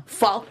not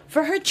fall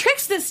for her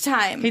tricks this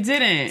time. He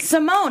didn't.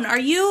 Simone, are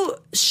you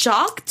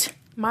shocked?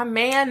 My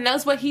man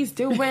knows what he's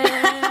doing.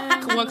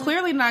 Well,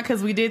 clearly not,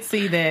 because we did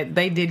see that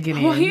they did get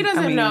in. Well, he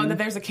doesn't know that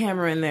there's a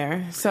camera in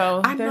there. So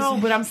I know,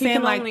 but I'm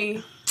saying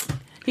like...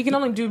 He can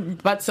only do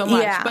but so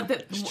much. Yeah. But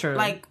It's true.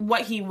 like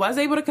what he was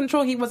able to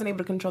control, he wasn't able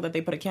to control that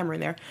they put a camera in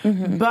there.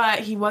 But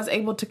he was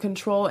able to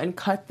control and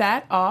cut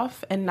that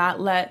off and not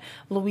let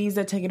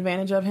Luisa take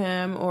advantage of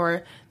him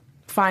or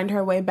find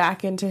her way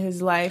back into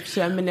his life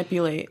to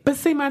manipulate. But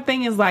see, my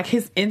thing is like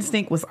his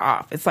instinct was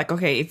off. It's like,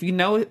 okay, if you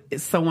know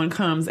someone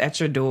comes at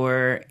your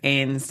door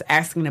and is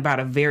asking about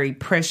a very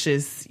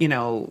precious, you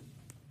know,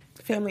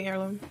 Family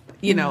heirloom,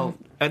 you know,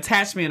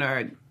 attachment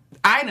or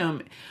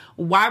item,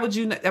 why would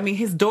you, I mean,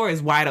 his door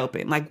is wide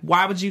open. Like,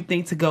 why would you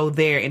think to go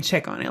there and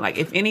check on it? Like,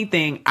 if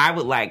anything, I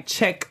would like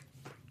check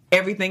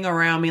everything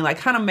around me, like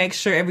kind of make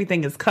sure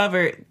everything is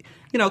covered,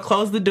 you know,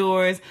 close the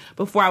doors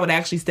before I would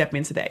actually step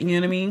into that. You know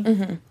what I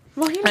mean?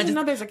 Well, he doesn't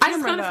know there's a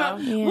camera,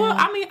 though. Well,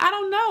 I mean, I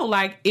don't know.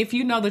 Like, if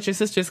you know that your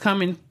sister's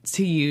coming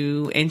to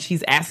you and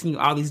she's asking you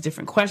all these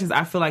different questions,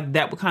 I feel like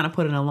that would kind of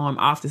put an alarm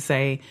off to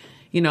say,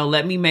 you know,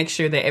 let me make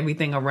sure that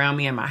everything around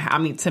me and I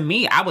mean, to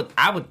me, I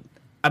would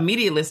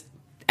immediately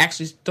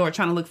actually start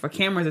trying to look for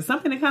cameras or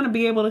something to kind of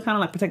be able to kind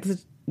of like protect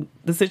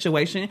the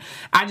situation.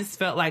 I just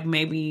felt like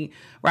maybe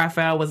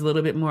Rafael was a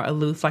little bit more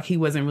aloof, like he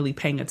wasn't really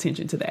paying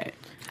attention to that.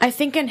 I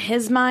think in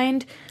his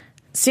mind,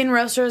 Sin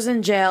Rostro's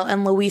in jail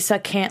and Luisa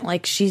can't,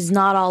 like, she's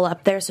not all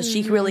up there, so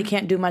she really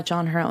can't do much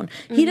on her own.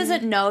 He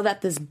doesn't know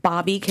that this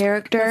Bobby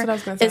character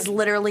is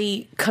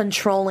literally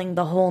controlling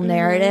the whole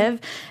narrative.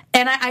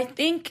 And I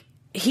think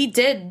he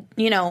did,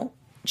 you know,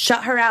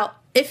 shut her out.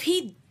 If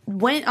he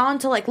went on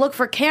to, like, look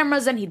for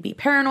cameras and he'd be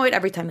paranoid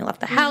every time he left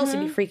the house, he'd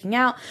be freaking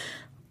out.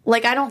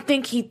 Like, I don't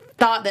think he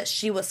thought that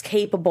she was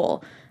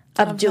capable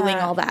of doing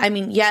all that. I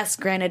mean, yes,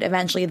 granted,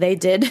 eventually they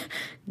did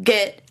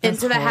get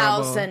into the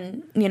house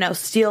and, you know,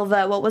 steal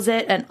the, what was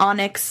it? An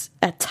onyx,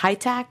 a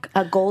Titak,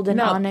 a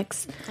golden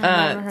onyx.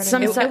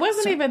 It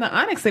wasn't even the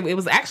onyx. It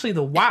was actually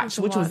the watch,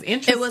 which was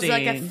interesting. It was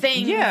like a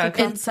thing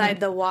inside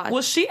the watch.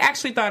 Well, she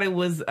actually thought it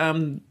was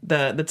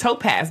the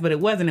topaz, but it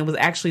wasn't. It was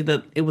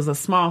actually it was a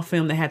small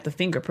film that had the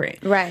fingerprint.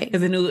 Right.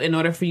 Because it knew in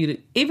order for you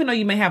to, even though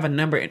you may have a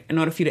number, in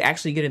order for you to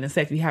actually get in the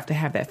safe, you have to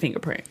have that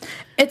fingerprint.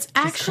 It's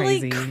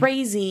actually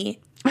crazy.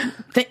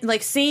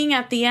 Like, seeing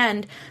at the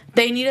end,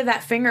 they needed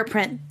that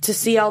fingerprint to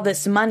see all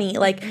this money.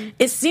 Like,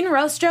 is Sin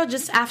Rostro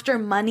just after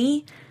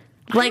money?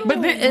 Like,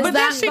 but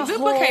then she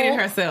duplicated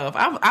herself.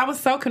 I was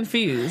so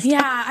confused.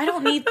 Yeah, I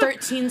don't need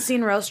 13 Sin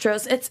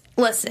Rostros.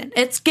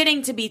 It's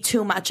getting to be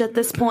too much at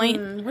this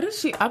point. What is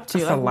she up to?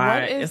 It's a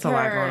lot. It's a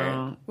lot going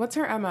on. What's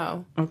her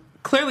MO?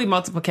 Clearly,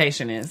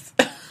 multiplication is.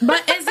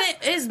 But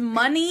is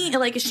money,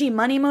 like, is she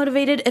money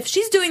motivated? If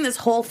she's doing this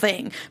whole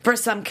thing for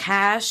some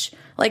cash,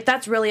 like,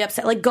 that's really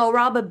upset. Like, go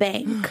rob a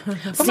bank.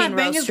 But my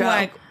thing is,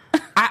 like,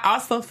 I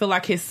also feel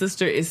like his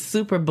sister is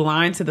super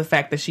blind to the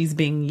fact that she's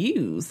being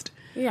used.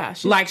 Yeah.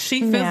 Like, she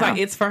feels like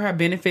it's for her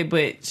benefit,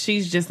 but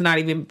she's just not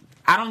even...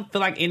 I don't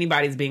feel like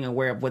anybody's being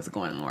aware of what's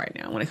going on right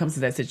now when it comes to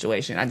that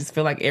situation. I just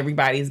feel like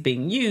everybody's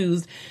being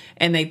used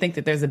and they think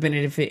that there's a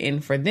benefit in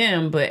for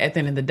them. But at the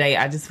end of the day,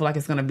 I just feel like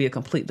it's going to be a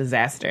complete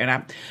disaster.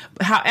 And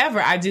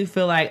however, I do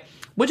feel like,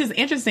 which is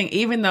interesting,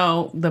 even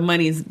though the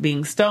money is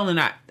being stolen,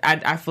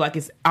 I feel like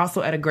it's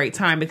also at a great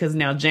time because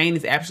now Jane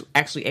is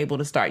actually able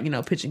to start,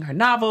 pitching her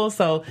novel.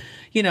 So,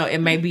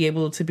 it may be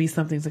able to be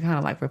something to kind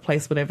of like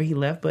replace whatever he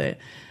left. But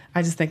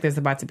I just think there's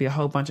about to be a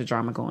whole bunch of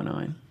drama going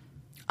on.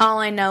 All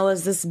I know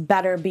is this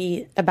better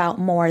be about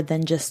more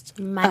than just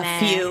money. A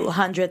few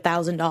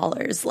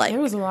 $100,000. Like, it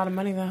was a lot of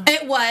money, though.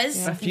 It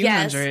was. A few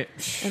hundred.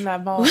 In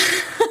that vault.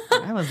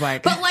 I was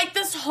like... But, like,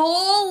 this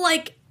whole,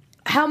 like,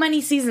 how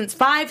many seasons?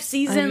 5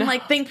 season,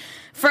 like, thing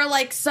for,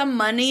 like, some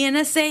money in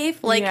a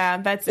safe? Like, yeah,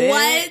 that's it.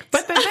 What?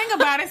 But the thing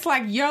about it's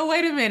like, yo,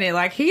 wait a minute.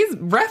 Like,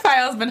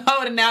 Raphael's been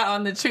holding out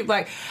on the truth.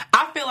 Like,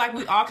 I feel like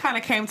we all kind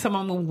of came to a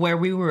moment where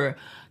we were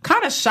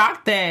kind of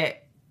shocked that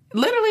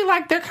literally,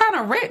 like, they're kind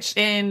of rich,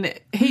 and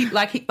he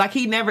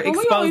never exposed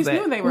we always it.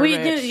 knew they were rich.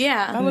 We knew,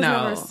 yeah. That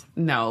was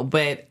No,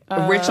 but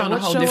rich on a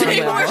whole different They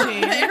level. were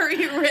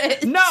very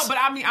rich. No, but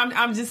I mean,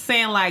 I'm just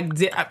saying, like,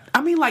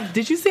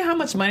 did you see how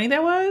much money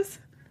there was?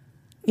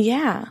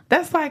 Yeah.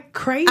 That's like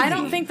crazy. I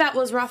don't think that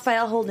was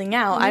Raphael holding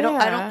out. I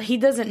don't, he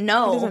doesn't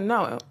know. He doesn't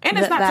know. And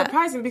it's not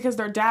surprising because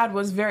their dad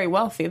was very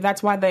wealthy.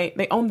 That's why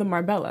they owned the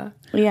Marbella.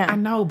 Yeah. I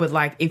know, but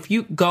like, if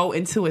you go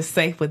into a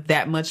safe with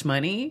that much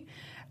money,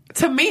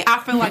 to me, I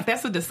feel like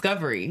that's a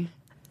discovery.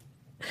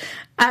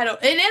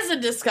 It is a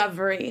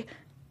discovery.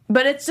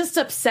 But it's just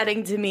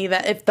upsetting to me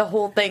that if the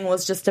whole thing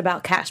was just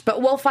about cash.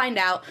 But we'll find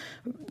out.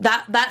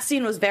 That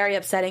scene was very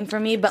upsetting for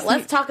me. But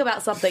let's talk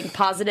about something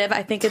positive.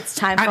 I think it's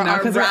time for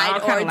our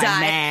ride or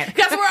die.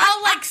 Because we're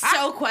all like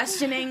so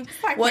questioning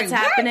what's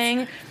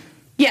happening.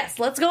 Yes,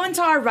 let's go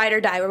into our ride or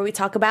die where we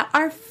talk about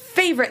our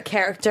favorite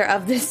character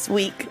of this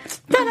week.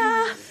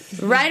 Ta-da!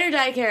 Ride or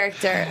die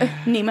character.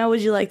 Nima,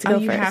 would you like to go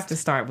first? You have to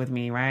start with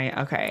me, right?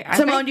 Okay.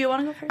 Simone, do you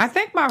want to go first? I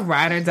think my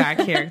ride or die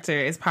character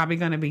is probably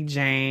going to be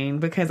Jane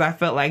because I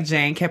felt like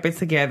Jane kept it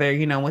together,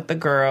 with the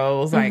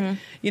girls. Like,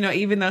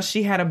 even though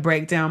she had a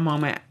breakdown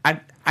moment,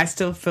 I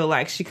still feel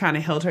like she kind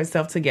of held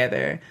herself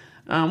together.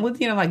 With,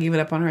 like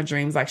giving up on her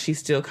dreams, like she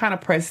still kind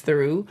of pressed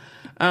through.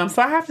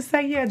 So I have to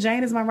say, yeah,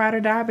 Jane is my ride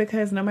or die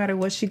because no matter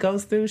what she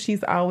goes through,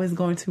 she's always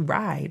going to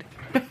ride.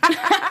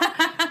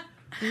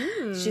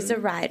 She's a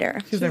rider.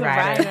 She's a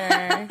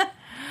rider.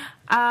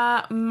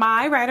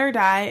 My ride or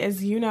die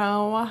is,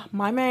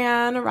 my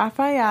man,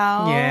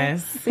 Raphael.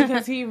 Yes.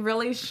 Because he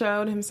really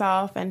showed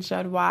himself and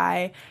showed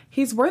why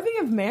he's worthy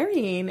of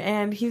marrying.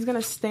 And he's going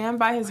to stand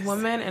by his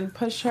woman and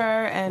push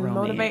her and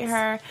motivate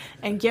her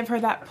and give her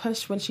that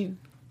push when she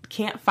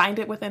can't find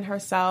it within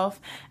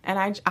herself. And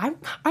I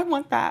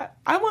want that.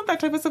 I want that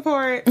type of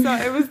support. So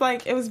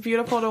it was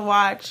beautiful to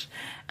watch.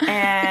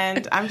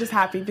 And I'm just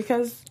happy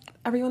because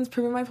everyone's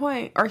proving my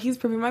point, or he's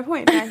proving my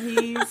point that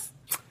he's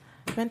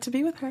meant to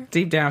be with her.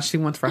 Deep down, she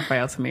wants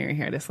Raphael to marry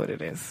her. That's what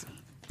it is.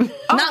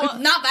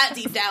 Not that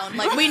deep down.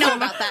 Like, we know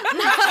about that.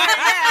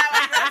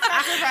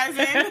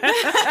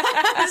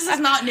 This is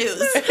not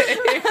news.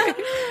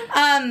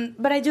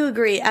 But I do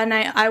agree. And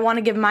I want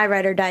to give my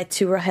ride or die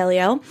to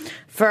Rogelio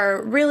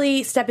for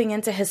really stepping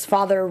into his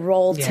father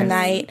role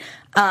tonight.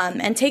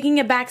 And taking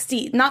a back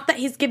seat. Not that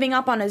he's giving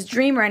up on his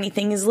dream or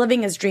anything. He's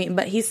living his dream.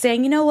 But he's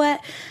saying, you know what?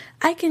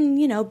 I can,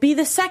 be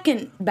the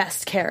second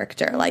best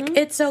character. Like,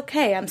 it's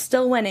okay. I'm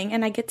still winning.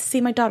 And I get to see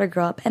my daughter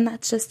grow up. And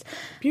that's just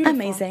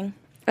amazing.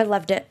 I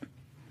loved it.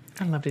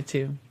 I loved it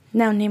too.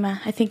 Now, Nima,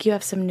 I think you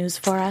have some news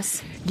for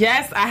us.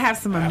 Yes, I have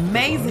some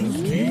amazing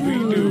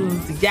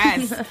news.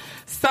 Yes.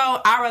 So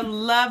our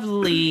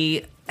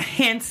lovely,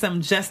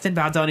 handsome Justin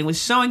Baldoni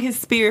was showing his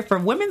spirit for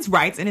women's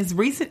rights in his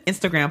recent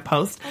Instagram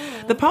post.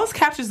 The post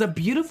captures a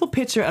beautiful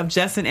picture of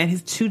Justin and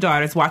his 2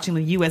 daughters watching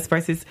the U.S.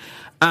 versus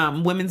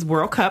Women's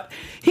World Cup.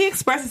 He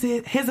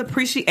expresses his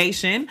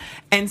appreciation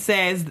and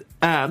says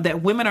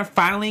that women are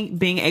finally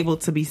being able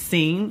to be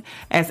seen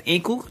as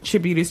equal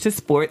contributors to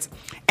sports,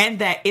 and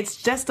that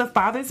it's just a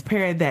father's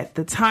prayer that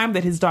the time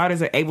that his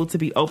daughters are able to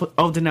be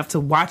old enough to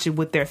watch it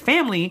with their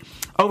family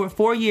over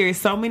 4 years,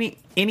 so many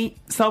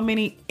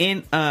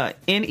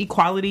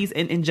inequalities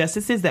and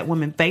injustices that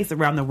women face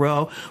around the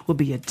world will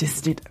be a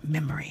distant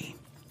memory.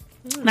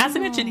 Not to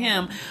mention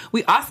him,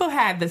 we also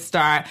had the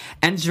star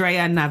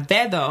Andrea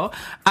Navedo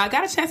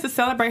got a chance to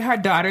celebrate her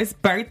daughter's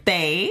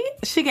birthday.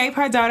 She gave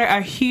her daughter a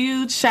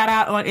huge shout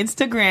out on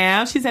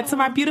Instagram. She said, "To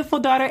my beautiful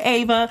daughter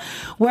Ava,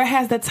 where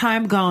has the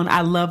time gone?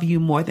 I love you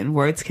more than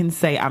words can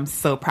say. I'm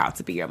so proud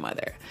to be your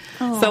mother."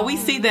 Aww. So we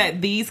see that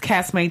these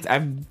castmates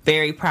are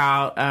very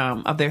proud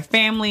of their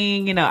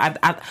family.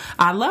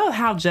 I love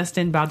how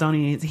Justin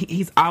Baldoni is.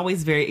 He's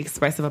always very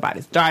expressive about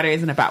his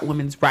daughters and about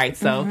women's rights.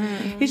 So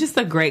he's just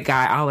a great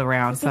guy all around.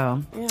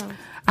 So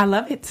I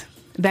love it.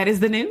 That is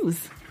the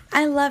news.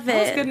 I love it.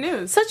 That's good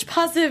news. Such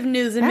positive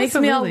news. It makes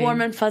me all warm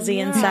and fuzzy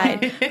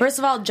inside. First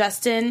of all,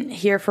 Justin,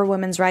 here for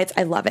women's rights.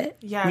 I love it.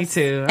 Yes. Me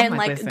too. And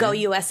listen. Go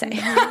USA.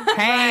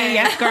 Hey,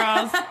 yes,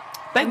 girls.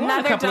 They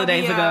won a couple of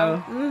days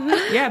ago.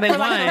 Yeah, they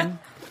won.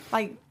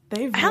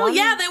 Hell won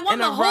yeah, they won in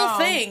the a whole row.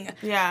 thing.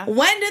 Yeah.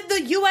 When did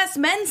the U.S.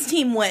 men's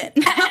team win?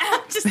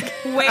 Just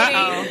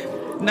Wait.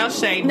 No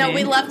shade. No, man.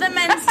 we love the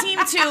men's team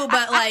too,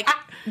 but like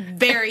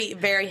very,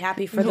 very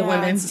happy for the Yeah,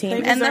 women's they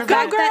team. And the deserve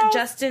fact it. that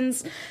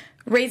Justin's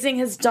raising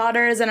his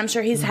daughters, and I'm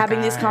sure he's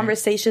having these God.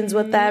 conversations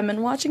with them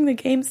and watching the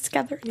games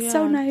together. It's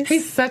so nice.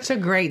 He's such a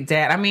great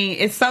dad. I mean,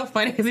 it's so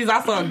funny because he's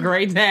also a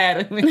great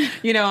dad,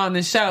 on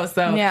the show.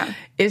 So Yeah.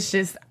 it's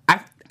just,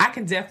 I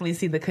can definitely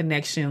see the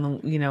connection,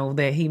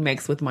 that he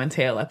makes with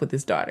Montel, like with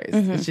his daughters.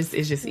 It's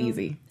just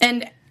easy.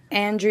 And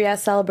Andrea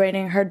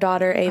celebrating her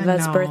daughter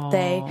Ava's No,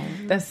 birthday.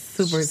 That's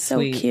super So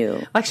sweet.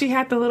 cute. Like she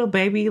had the little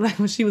baby like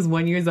when she was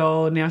 1 year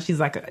old. Now she's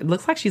like, it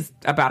looks like she's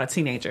about a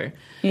teenager.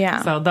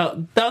 Yeah.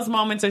 So those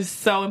moments are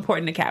so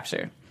important to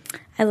capture.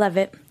 I love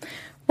it.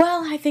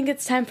 Well, I think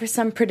it's time for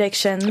some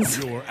predictions.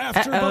 Your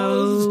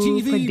AfterBuzz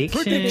TV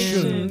predictions.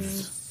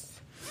 predictions.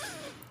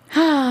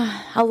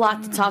 A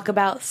lot to talk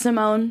about.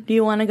 Simone, do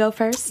you want to go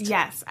first?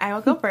 Yes, I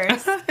will go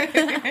first.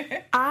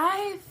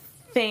 I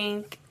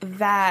think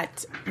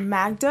that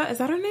Magda, is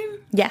that her name?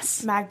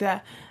 Yes.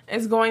 Magda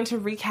is going to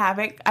wreak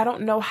havoc. I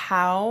don't know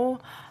how.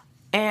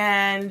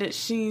 And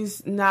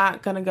she's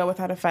not going to go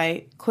without a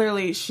fight.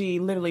 Clearly, she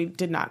literally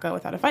did not go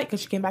without a fight because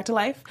she came back to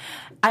life.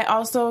 I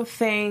also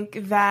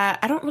think that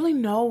I don't really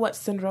know what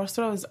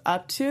Sinrostro is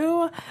up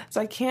to, so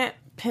I can't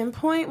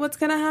pinpoint what's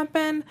going to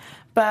happen.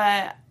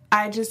 But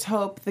I just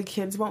hope the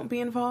kids won't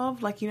be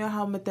involved. Like, you know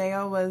how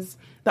Mateo was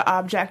the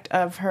object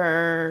of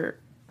her,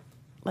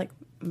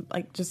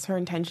 like just her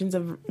intentions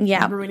of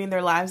ruining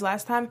their lives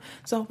last time.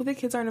 So hopefully the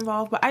kids aren't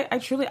involved. But I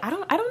truly, I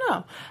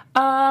don't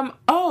know.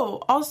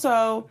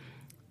 Also,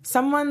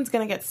 someone's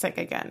going to get sick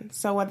again.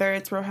 So whether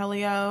it's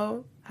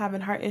Rogelio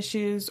having heart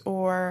issues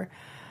or,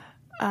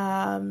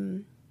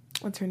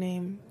 what's her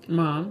name?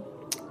 Mom.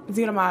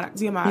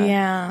 Xiomara.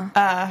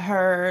 Yeah.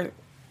 Her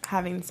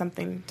having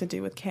something to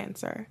do with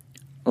cancer.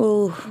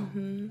 Ooh.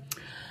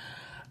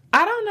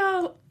 I don't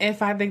know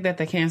if I think that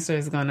the cancer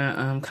is going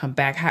to come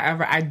back.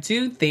 However, I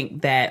do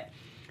think that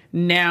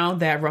now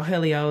that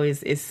Rogelio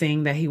is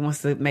seeing that he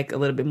wants to make a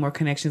little bit more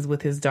connections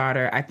with his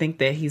daughter, I think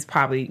that he's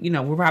probably,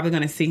 we're probably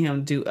going to see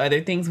him do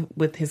other things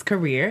with his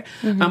career.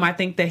 I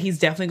think that he's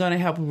definitely going to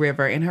help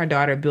River and her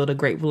daughter build a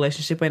great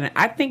relationship. And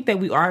I think that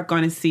we are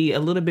going to see a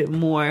little bit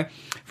more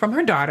from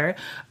her daughter.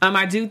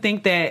 I do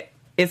think that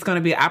it's going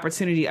to be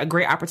a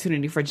great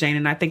opportunity for Jane.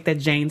 And I think that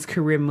Jane's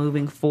career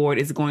moving forward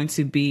is going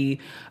to be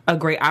a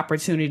great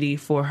opportunity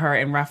for her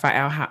and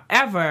Rafael.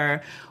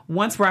 However,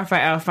 once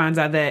Rafael finds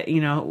out that,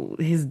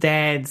 his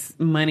dad's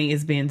money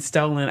is being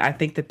stolen, I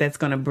think that that's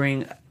going to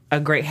bring a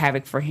great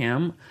havoc for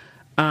him.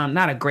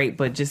 Not a great,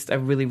 but just a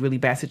really, really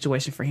bad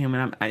situation for him.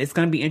 And it's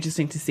going to be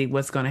interesting to see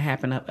what's going to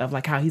happen of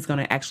like how he's going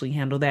to actually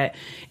handle that.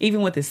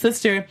 Even with his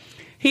sister,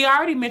 he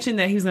already mentioned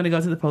that he was going to go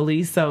to the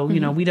police. So,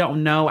 we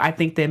don't know. I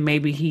think that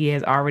maybe he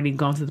has already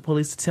gone to the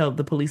police to tell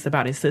the police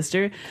about his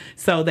sister.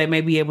 So they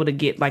may be able to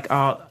get like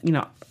all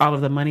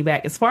of the money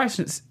back. As far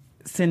as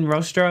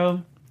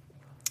Sinrostro,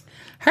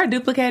 her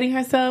duplicating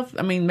herself,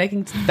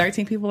 making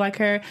 13 people like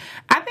her,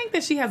 I think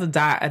that she has a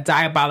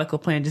diabolical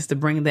plan just to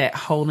bring that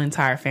whole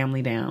entire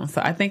family down. So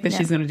I think that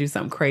she's going to do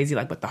something crazy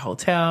like with the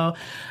hotel.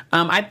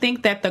 I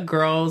think that the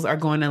girls are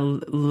going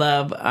to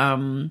love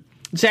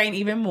Jane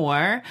even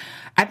more.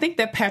 I think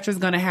that Petra's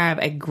going to have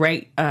a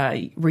great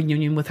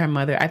reunion with her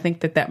mother. I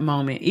think that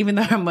moment, even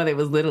though her mother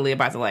was literally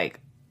about to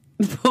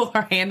pull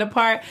her hand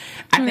apart,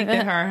 I think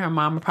that her and her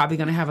mom are probably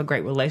going to have a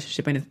great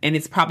relationship, and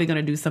it's probably going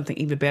to do something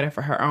even better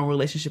for her own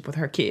relationship with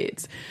her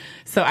kids.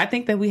 So I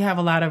think that we have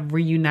a lot of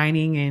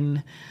reuniting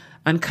and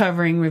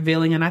uncovering,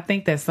 revealing, and I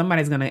think that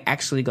somebody's going to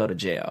actually go to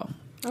jail.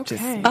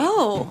 Okay.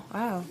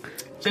 Wow.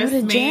 Just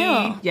to me.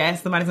 jail.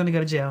 Yes, somebody's going to go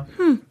to jail.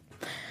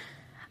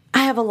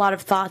 I have a lot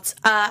of thoughts.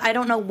 I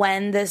don't know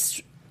when this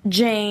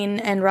Jane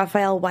and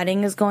Raphael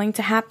wedding is going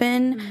to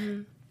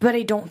happen, but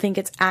I don't think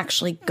it's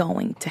actually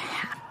going to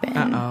happen.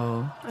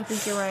 Uh-oh. I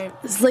think you're right.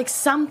 It's like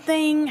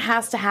something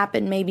has to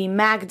happen. Maybe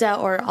Magda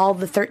or all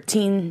the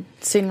 13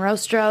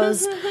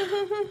 Sinrostros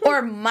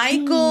or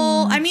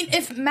Michael. I mean,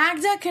 if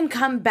Magda can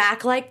come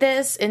back like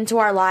this into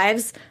our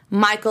lives,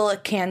 Michael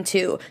can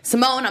too.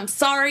 Simone, I'm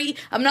sorry.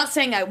 I'm not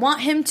saying I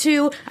want him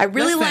to. I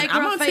really like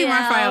Raphael. I'm on Team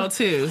Raphael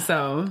too,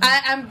 so.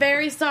 I'm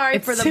very sorry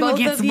for the two both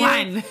against of you.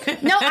 one.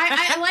 No,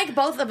 I like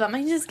both of them.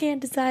 I just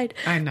can't decide.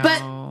 I know.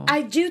 But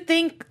I do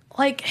think,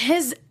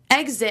 his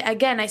exit,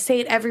 again, I say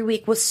it every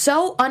week, was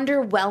so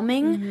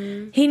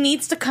underwhelming. He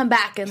needs to come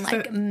back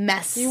and,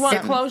 mess. You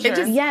want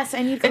closure. Yes,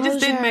 I need It closure. just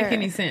didn't make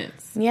any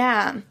sense.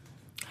 Yeah.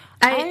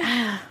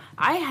 I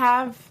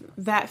have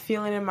that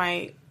feeling in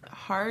my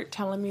heart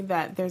telling me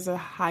that there's a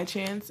high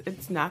chance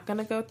it's not going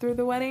to go through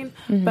the wedding,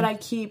 but I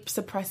keep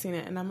suppressing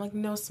it, and I'm like,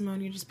 no,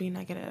 Simone, you're just being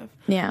negative.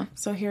 Yeah.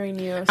 So hearing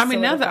you,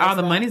 Now that all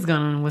the money's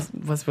gone,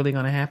 what's really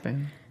going to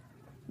happen?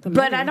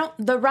 But I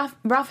don't,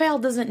 Raphael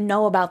doesn't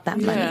know about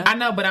that money. Yeah. I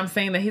know, but I'm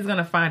saying that he's going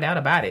to find out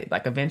about it,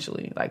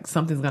 eventually.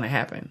 Something's going to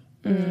happen.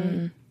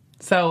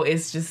 So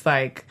it's just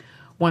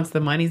once the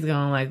money's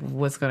gone,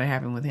 what's going to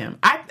happen with him?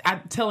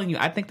 I'm telling you,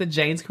 I think that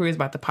Jane's career is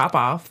about to pop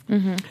off.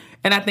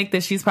 And I think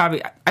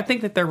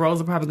that their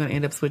roles are probably going to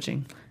end up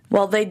switching.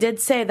 Well, they did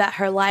say that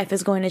her life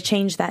is going to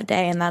change that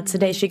day, and that's the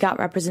day she got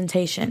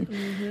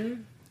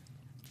representation.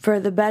 For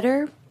the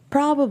better,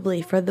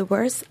 probably. For the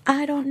worse,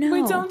 I don't know.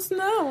 We don't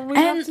know. We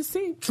have to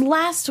see.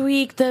 Last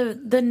week,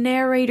 the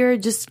narrator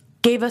just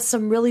gave us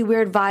some really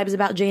weird vibes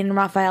about Jane and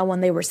Raphael when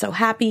they were so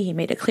happy. He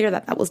made it clear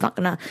that was not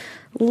going to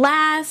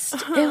last.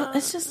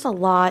 It's just a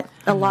lot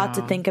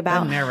to think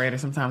about. The narrator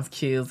sometimes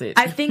kills it.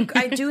 I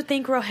do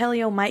think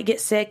Rogelio might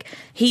get sick.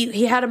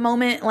 He had a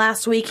moment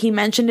last week. He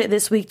mentioned it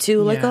this week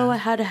too. Like, I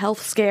had a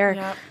health scare.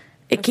 Yep.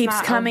 It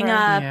keeps coming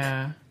up.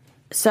 Yeah.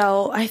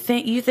 So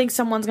you think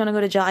someone's going to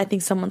go to jail. I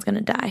think someone's going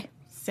to die.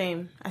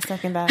 Same. I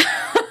second that.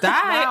 Die?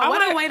 Wow,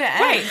 what a way to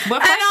end. Wait,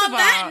 but and on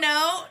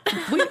that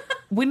note,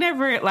 we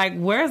never,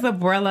 where's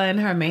Abuela and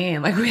her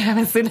man? We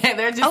haven't seen that.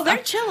 They're just they're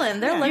chilling.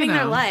 They're living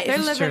their life. They're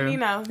living,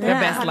 their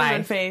best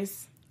life.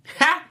 Phase.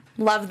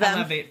 Love them.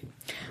 I love it.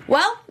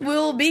 Well,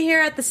 we'll be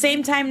here at the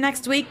same time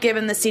next week,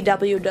 given the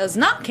CW does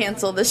not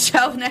cancel the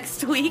show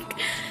next week.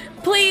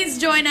 Please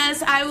join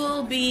us.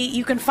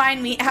 You can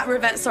find me at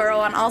Rivette Sorrow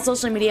on all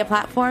social media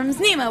platforms.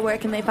 Nima, where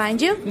can they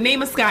find you?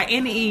 Nima Sky,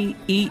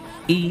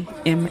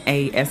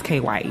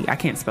 NEEEMASKYE. I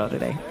can't spell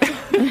today.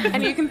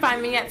 And you can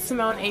find me at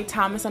Simone A.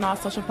 Thomas on all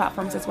social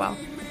platforms as well.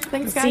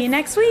 Thanks, guys. See you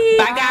next week.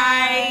 Bye,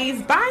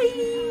 guys.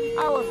 Bye.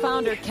 Our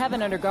founder,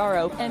 Kevin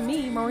Undergaro, and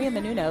me, Maria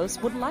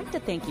Menounos, would like to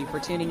thank you for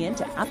tuning in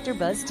to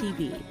AfterBuzz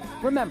TV.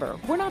 Remember,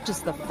 we're not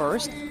just the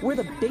first, we're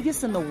the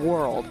biggest in the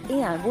world,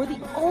 and we're the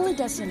only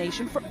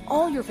destination for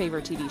all your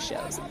favorite TV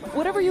shows.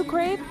 Whatever you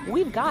crave,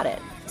 we've got it.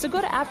 So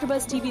go to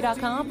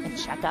AfterBuzzTV.com and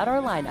check out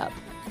our lineup.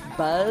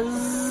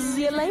 Buzz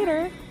you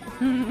later.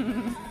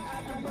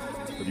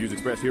 The views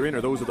expressed herein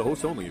are those of the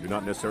hosts only and do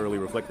not necessarily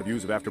reflect the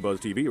views of AfterBuzz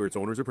TV or its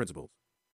owners or principals.